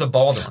 This show has a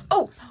Baldwin.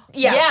 Oh,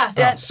 yeah.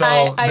 Yeah.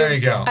 So, there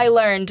you go. I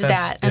learned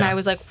That's- that, and yeah. I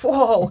was like,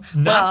 whoa.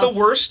 Not well, the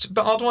worst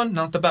Baldwin,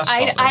 not the best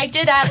Baldwin. I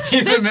did ask,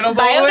 He's is the this middle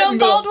Biodome Baldwin?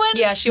 Baldwin?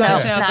 Yeah, she wanted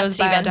to know if not it was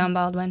Steven. Biodome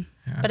Baldwin,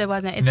 but it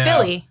wasn't. It's No.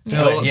 Billy.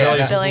 Billy's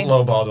Yeah. Billy.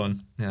 low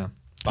Baldwin. Yeah.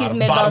 He's Bottom,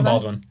 mid bottom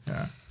Baldwin?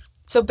 Baldwin.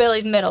 So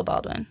Billy's middle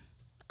Baldwin,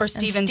 or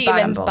Steven's,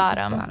 Steven's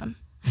bottom. bottom.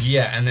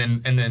 Yeah, and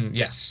then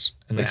yes.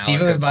 And then Like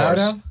Steven was Alec, of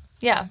course. Biodome?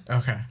 Yeah.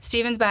 Okay.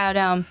 Steven's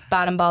Biodome,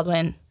 bottom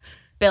Baldwin,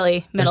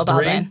 Billy, middle There's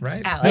three, Baldwin.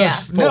 right? Alex. No, Yeah.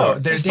 there's- no,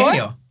 there's Four?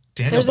 Daniel.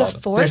 Daniel There's a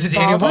Baldwin. fourth There's a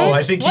Daniel Baldwin? Oh,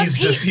 I think What's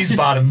he's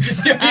bottom. We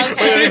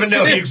don't even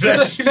know he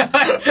exists.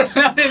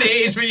 Not in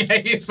age, but yeah,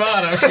 he's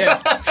bottom.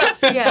 Yeah.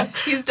 Yeah,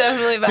 he's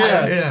definitely bottom.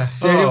 Yeah.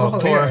 Daniel Oh,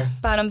 Baldwin, poor. yeah.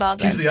 Bottom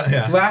Baldwin. He's the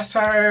yeah. Last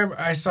time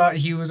I saw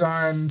he was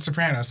on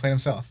Sopranos playing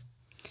himself.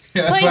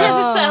 Yeah, Playing last-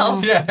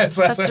 himself. Yeah, that's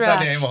last time I saw rough.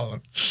 Daniel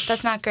Baldwin.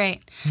 That's not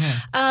great.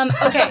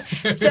 Okay,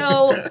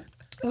 so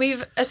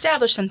we've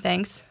established some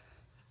things.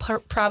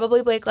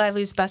 Probably Blake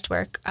Lively's best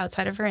work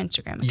outside of her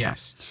Instagram account.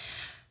 Yes.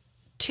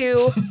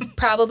 2,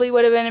 probably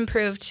would have been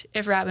improved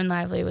if Robin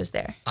Lively was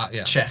there.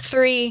 Yeah. Check.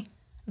 3,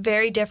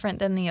 very different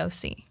than the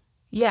OC.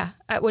 Yeah,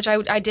 which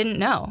I didn't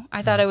know.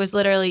 I thought it was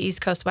literally East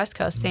Coast, West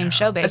Coast, same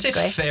show I'd say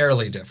basically.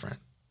 fairly different.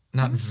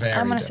 Not very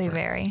I'm going to say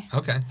different. very.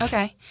 Okay.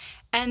 Okay.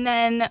 And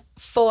then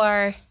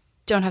 4,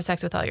 don't have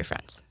sex with all your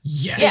friends.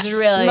 Yes. Is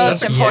really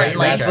Most Yeah, important.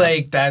 that's Okay.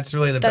 like that's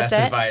really the That's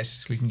best it?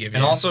 advice we can give you.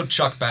 And also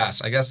Chuck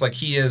Bass. I guess like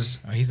he is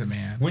oh, he's the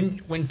man.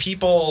 when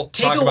people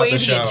Take talk about away the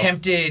the show.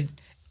 attempted,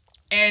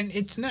 and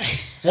it's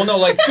nice. Well, no,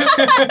 like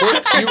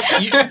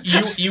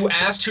you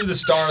asked who the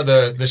star of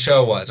the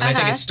show was, and I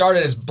think it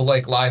started as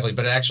Blake Lively,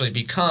 but it actually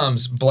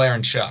becomes Blair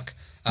and Chuck.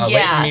 Yeah.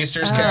 Leighton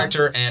Meester's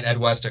character and Ed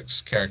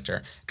Westwick's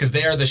character, because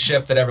they are the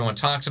ship that everyone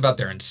talks about.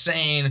 They're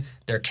insane.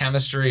 Their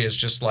chemistry is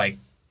just like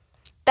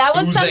That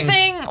was oozing.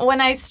 something when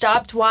I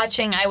stopped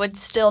watching, I would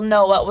still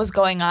know what was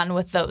going on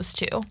with those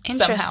two.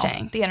 Interesting.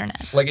 Somehow. The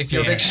internet. like if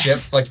you're a big Yeah. ship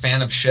like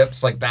fan of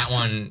ships, like that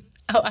one.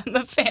 Oh, I'm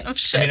a fan of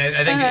ships. I mean,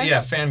 I think yeah,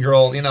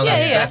 fangirl. You know,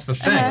 that's yeah. that's the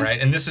thing,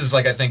 right? And this is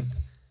like I think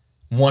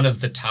one of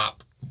the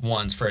top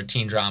ones for a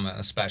teen drama,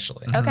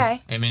 especially.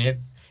 Okay. I mean,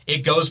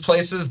 it goes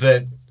places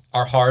that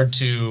are hard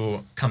to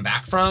come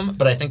back from,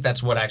 but I think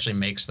that's what actually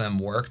makes them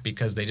work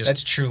because they just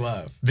That's true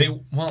love.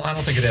 well, I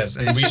don't think it is.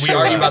 And we true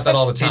argue love. about that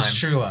all the time. It's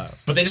true love.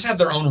 But they just have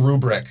their own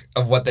rubric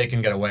of what they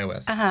can get away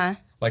with.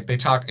 Like they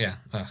talk,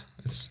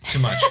 it's too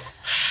much.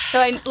 So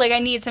I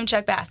need some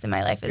Chuck Bass in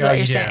my life, is Oh, what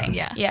you're you do. saying.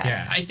 Yeah.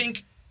 Yeah. I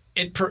think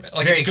it's very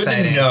good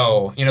exciting. to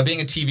know. You know,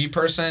 being a TV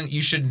person,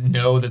 you should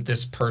know that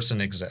this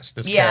person exists,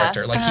 this Yeah.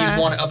 character. Like he's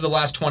one of the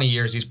last 20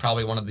 years. He's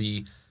probably one of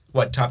the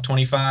top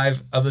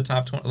 25 of the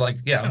top 20. Like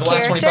of the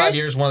last 25 Characters?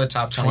 years, one of the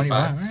top 25.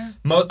 wow,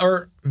 yeah.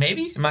 Or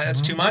maybe that's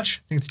too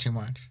much. I think it's too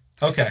much.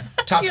 Okay.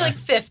 Top You're like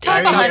 50.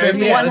 Top Top 100,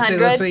 50, Yeah, let's say,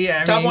 100. yeah,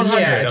 I Top mean, 100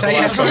 Yeah, of top, the yeah,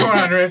 last top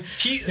 100.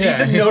 He's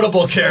a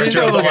notable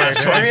character of the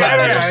last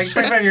 25 years.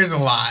 25 years is a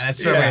lot.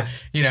 That's so Yeah.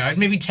 weird.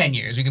 Maybe 10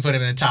 years. We could put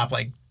him in the top,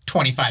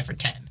 25 for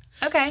 10.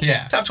 Okay.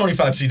 Yeah. Top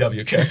 25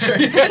 CW character.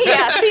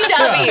 Yeah,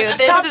 CW.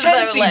 This Top is 10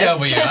 their CW.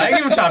 list. I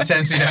give him top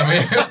 10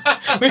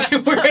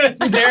 CW. We're going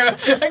to narrow.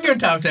 I give him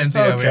top 10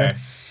 CW. Okay.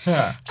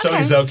 Yeah. So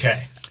he's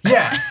okay.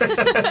 Yeah.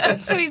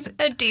 So he's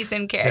a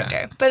decent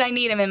character, but I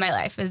need him in my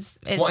life. Is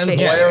Well, and basically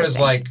Blair what is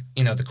you're saying.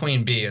 like, the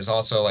queen bee is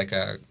also like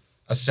a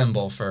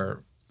symbol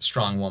for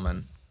strong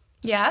woman.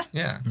 Yeah.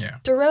 Yeah. Yeah.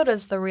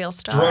 Dorota's the real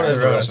star. Dorota's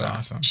the Rhoda's real star.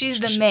 awesome. She's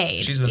the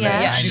maid. She's the maid.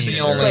 Yeah. She's she's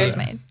the the only Blair's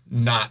maid.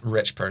 not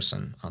rich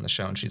person on the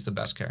show, and she's the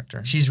best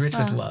character. She's rich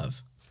with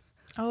love.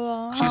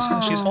 Oh.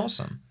 She's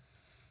wholesome.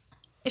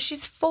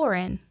 She's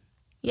foreign.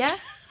 Yeah.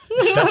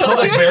 That sounds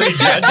like very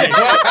judging.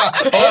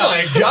 Oh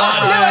my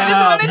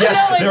god!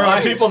 Yes, there are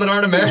people that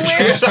aren't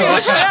Americans.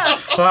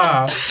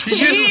 Wow. Did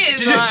Jeez,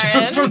 you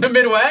Ryan. from the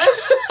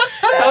Midwest?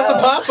 How's the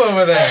pop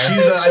over there?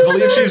 She's, I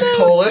believe, she's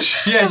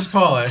Polish. Yeah, she's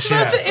Polish.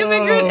 Yeah. The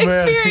immigrant Oh,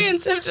 man.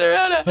 experience of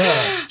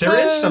Dorota. There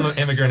is some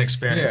immigrant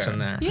experience Yeah. in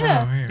there.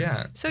 Yeah. Oh,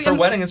 Yeah. So, Her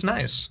wedding is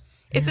nice.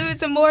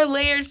 It's a more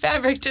layered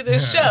fabric to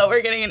this show.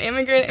 We're getting an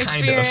immigrant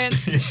Kind of.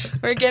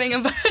 experience. We're getting a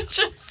bunch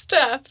of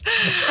stuff.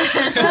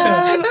 All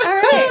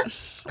right.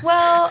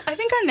 Well, I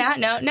think on that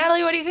note,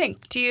 Natalie, what do you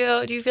think? Do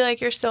you feel like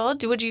you're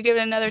sold? Would you give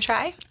it another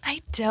try? I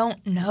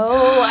don't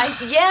know.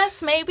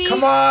 Yes, maybe.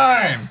 Come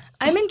on.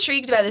 I'm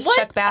intrigued by this What?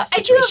 Chuck Bass I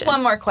do situation. have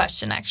one more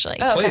question, actually.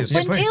 Oh, okay. Please.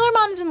 When please. Taylor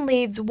Momsen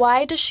leaves,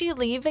 why does she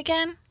leave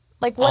again?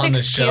 Like, what On the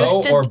excuse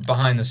show did or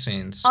behind the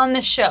scenes? on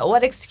the show?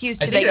 What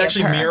excuse I did they think it give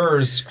actually her?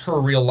 mirrors her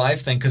real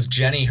life thing because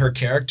Jenny, her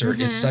character,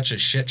 is such a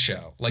shit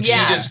show. Like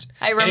Yeah, she just,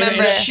 I and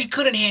remember it. She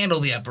couldn't handle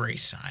the Upper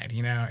East Side.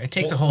 It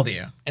takes a hold of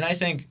you. And I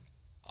think,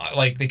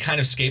 like, they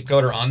kind of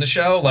scapegoat her on the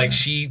show. Like,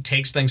 she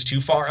takes things too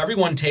far.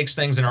 Everyone takes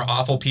things and are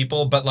awful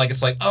people, but, like,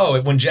 it's like, oh,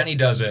 when Jenny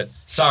does it,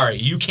 sorry,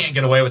 you can't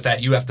get away with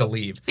that. You have to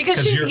leave.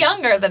 Because she's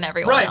younger than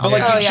everyone Right, else. but,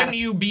 like, Oh, yeah. shouldn't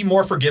you be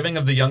more forgiving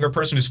of the younger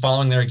person who's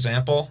following their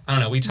example? I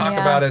don't know. We talk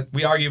Yeah. about it.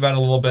 We argue about it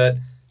a little bit.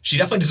 She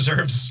definitely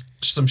deserves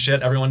some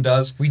shit. Everyone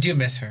does. We do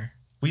miss her.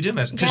 We do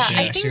miss it. Yeah, Because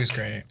I Yeah, she think- was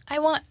great. I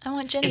want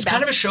Jenny it's back.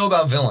 kind of a show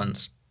about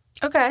villains,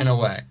 Okay. in a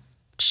way.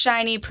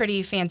 Shiny,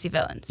 pretty, fancy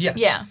villains. Yes.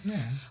 yeah.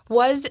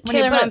 Was you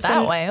Taylor put it that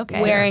Momsen way,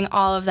 okay. wearing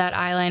all of that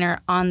eyeliner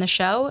on the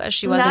show as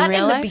she was Not in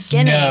real the life?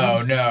 beginning.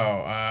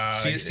 No.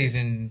 See-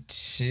 Season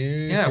 2,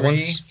 Yeah,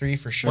 three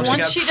for sure. Once she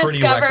Once got she pretty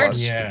discovered-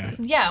 reckless. Yeah.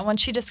 Yeah, when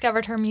she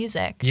discovered her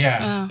music.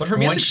 Yeah. But her Once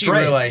music's she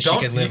great. realized she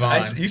Don't- could live you,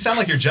 on. you sound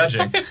like you're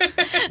judging.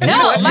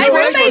 No, my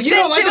roommate's You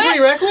don't like into the Pretty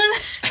it.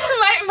 Reckless?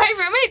 my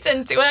roommate's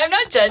into it. I'm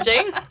not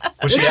judging.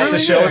 Was she It's at the really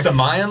show good. at the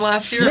Mayan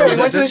last year? Yeah, or we was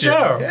went that to this the year?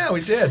 show. Yeah,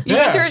 we did. You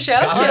went to her show?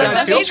 Gossip Oh, Guys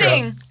that's field trip.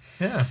 amazing.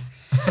 Yeah.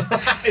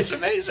 It's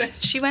amazing.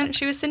 She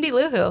was Cindy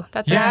Lou Who.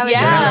 That's Yeah, where I was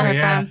yeah, remember her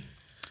yeah. from.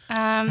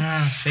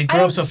 They I grow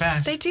up don't- so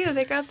fast. They do.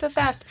 They grow up so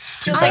fast.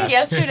 Too Like fast.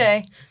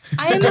 yesterday.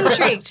 I am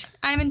intrigued.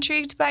 I'm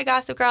intrigued by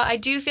Gossip Girl. I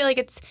do feel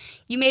like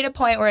you made a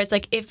point where it's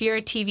like, if you're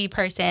a TV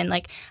person,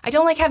 like, I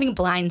don't like having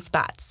blind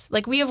spots.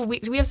 Like, we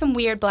have some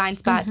weird blind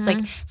spots. Like,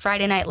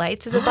 Friday Night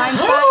Lights is a blind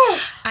spot.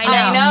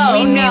 I know.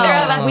 We Neither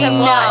know. of us We have know.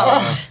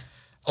 watched.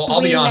 Well,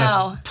 I'll be We honest.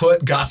 know.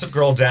 Put Gossip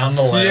Girl down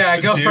the list.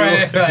 Yeah, go Friday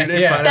Night.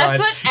 Friday Yeah. Night That's Lights.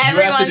 what You have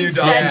to everyone do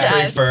said Dawson's to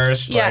Creek us.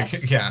 first. Yes.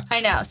 Like, yeah. I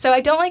know. So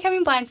I don't like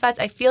having blind spots.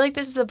 I feel like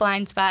this is a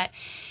blind spot.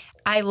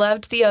 I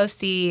loved the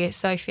OC,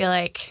 so I feel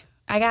like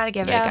I got to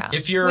give it a Yeah. go.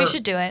 If you're, We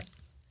should do it.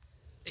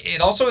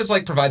 it also is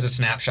like provides a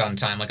snapshot in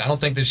time. Like, I don't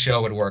think this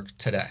show would work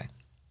today.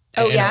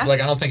 Oh, And, yeah?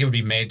 Like, I don't think it would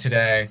be made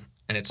today.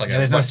 And it's like Yeah,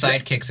 there's no what's it-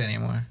 sidekicks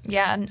anymore.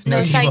 Yeah. No No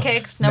evil-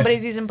 sidekicks.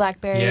 Nobody's using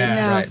Blackberries. Yeah.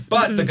 No. Right.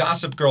 But the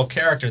Gossip Girl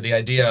character, the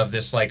idea of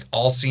this like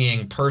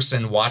all-seeing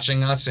person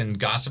watching us and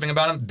gossiping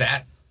about him,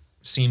 that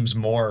seems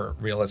more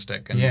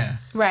realistic and Yeah.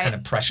 Right. kind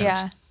of prescient.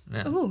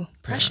 Yeah. Ooh,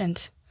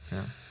 prescient.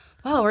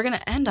 Well, we're going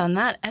to end on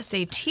that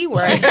SAT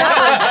word.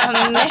 That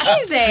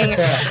was amazing.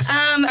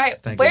 All right.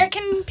 Thank Where you.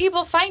 can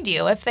people find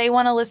you if they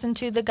want to listen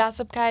to the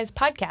Gossip Guys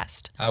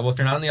podcast? Well, if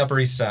you're not on the Upper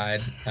East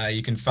Side,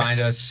 you can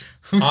find us.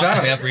 Who's not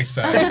on the Upper East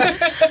Side?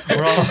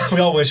 We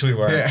all wish we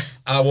were. Yeah.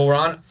 Well, we're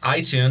on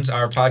iTunes.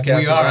 Our podcast We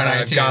is are on on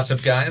iTunes.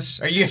 Gossip Guys.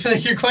 Are you feel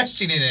like you're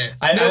questioning it?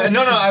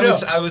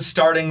 I was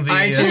starting the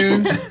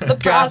iTunes, The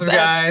Gossip process.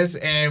 Guys,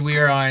 and we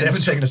are on They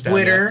haven't taken us down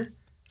Twitter,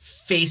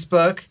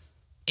 Facebook,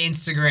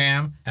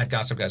 Instagram. at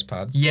Gossip Guys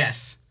Pod,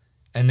 Yes.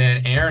 and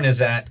then Aaron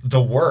is at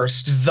The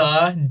Worst.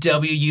 The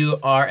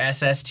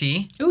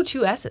WURSST. Ooh,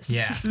 2 S's.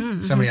 Yeah.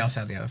 Somebody else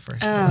had the other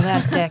first. Oh,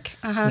 that dick.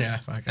 Uh-huh. Yeah,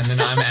 fuck. And then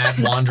I'm at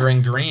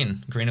Wandering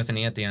Green with an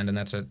E at the end, and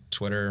that's at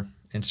Twitter,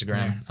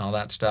 Instagram, all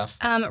that stuff.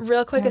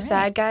 Real quick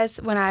aside, guys,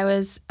 when I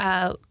was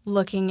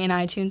looking in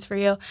iTunes for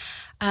you,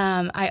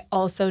 I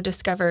also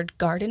discovered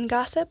Garden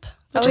Gossip.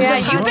 Oh which is yeah, a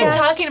you've been podcast.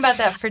 talking about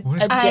that for What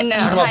is a that? I know.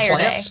 Talking about entire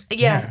day. plants?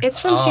 Yeah, it's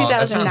from Oh,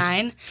 that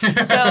 2009.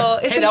 So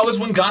it's Hey, that was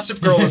when Gossip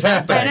Girl was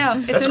happening. I know.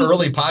 It's That's an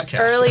early podcast.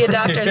 early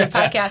adopters of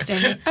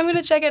podcasting. I'm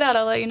gonna check it out.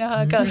 I'll let you know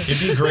how it goes. It'd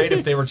be great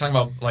if they were talking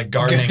about like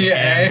gardening Yeah,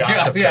 and yeah,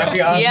 Gossip yeah, Girl.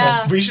 yeah, awesome.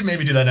 Yeah. We should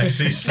maybe do that next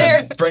season.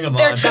 They're Bring them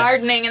they're on.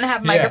 gardening and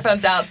have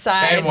microphones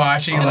outside. And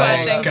watching And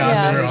like watching,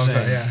 Gossip yeah. Girl. So,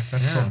 Amazing. yeah,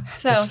 that's Yeah. cool.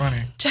 So That's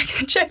funny.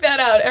 check that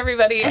out,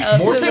 everybody. Else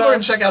More as people well. are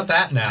gonna check out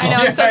that now. I know.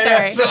 I'm so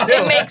Yeah, sorry.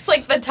 yeah. It makes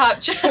like the top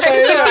charts of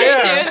yeah.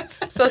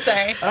 iTunes. So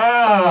sorry.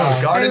 Oh,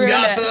 Garden I ruined it.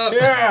 Gossip.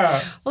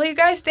 yeah. Well, you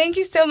guys, thank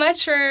you so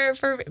much for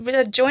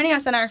joining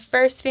us on our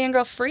first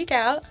Fangirl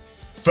Freakout.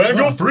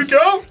 Fangirl freak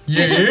out.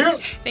 Yeah.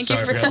 Thank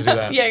Sorry, you I for forgot to do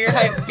that. Yeah, you're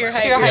hype. You're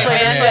hype. You're hype,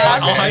 man. Yeah.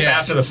 I'll hype Yeah.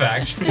 after the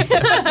fact.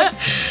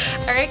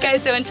 All right,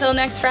 guys. So until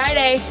next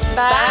Friday.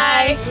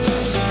 Bye. Bye.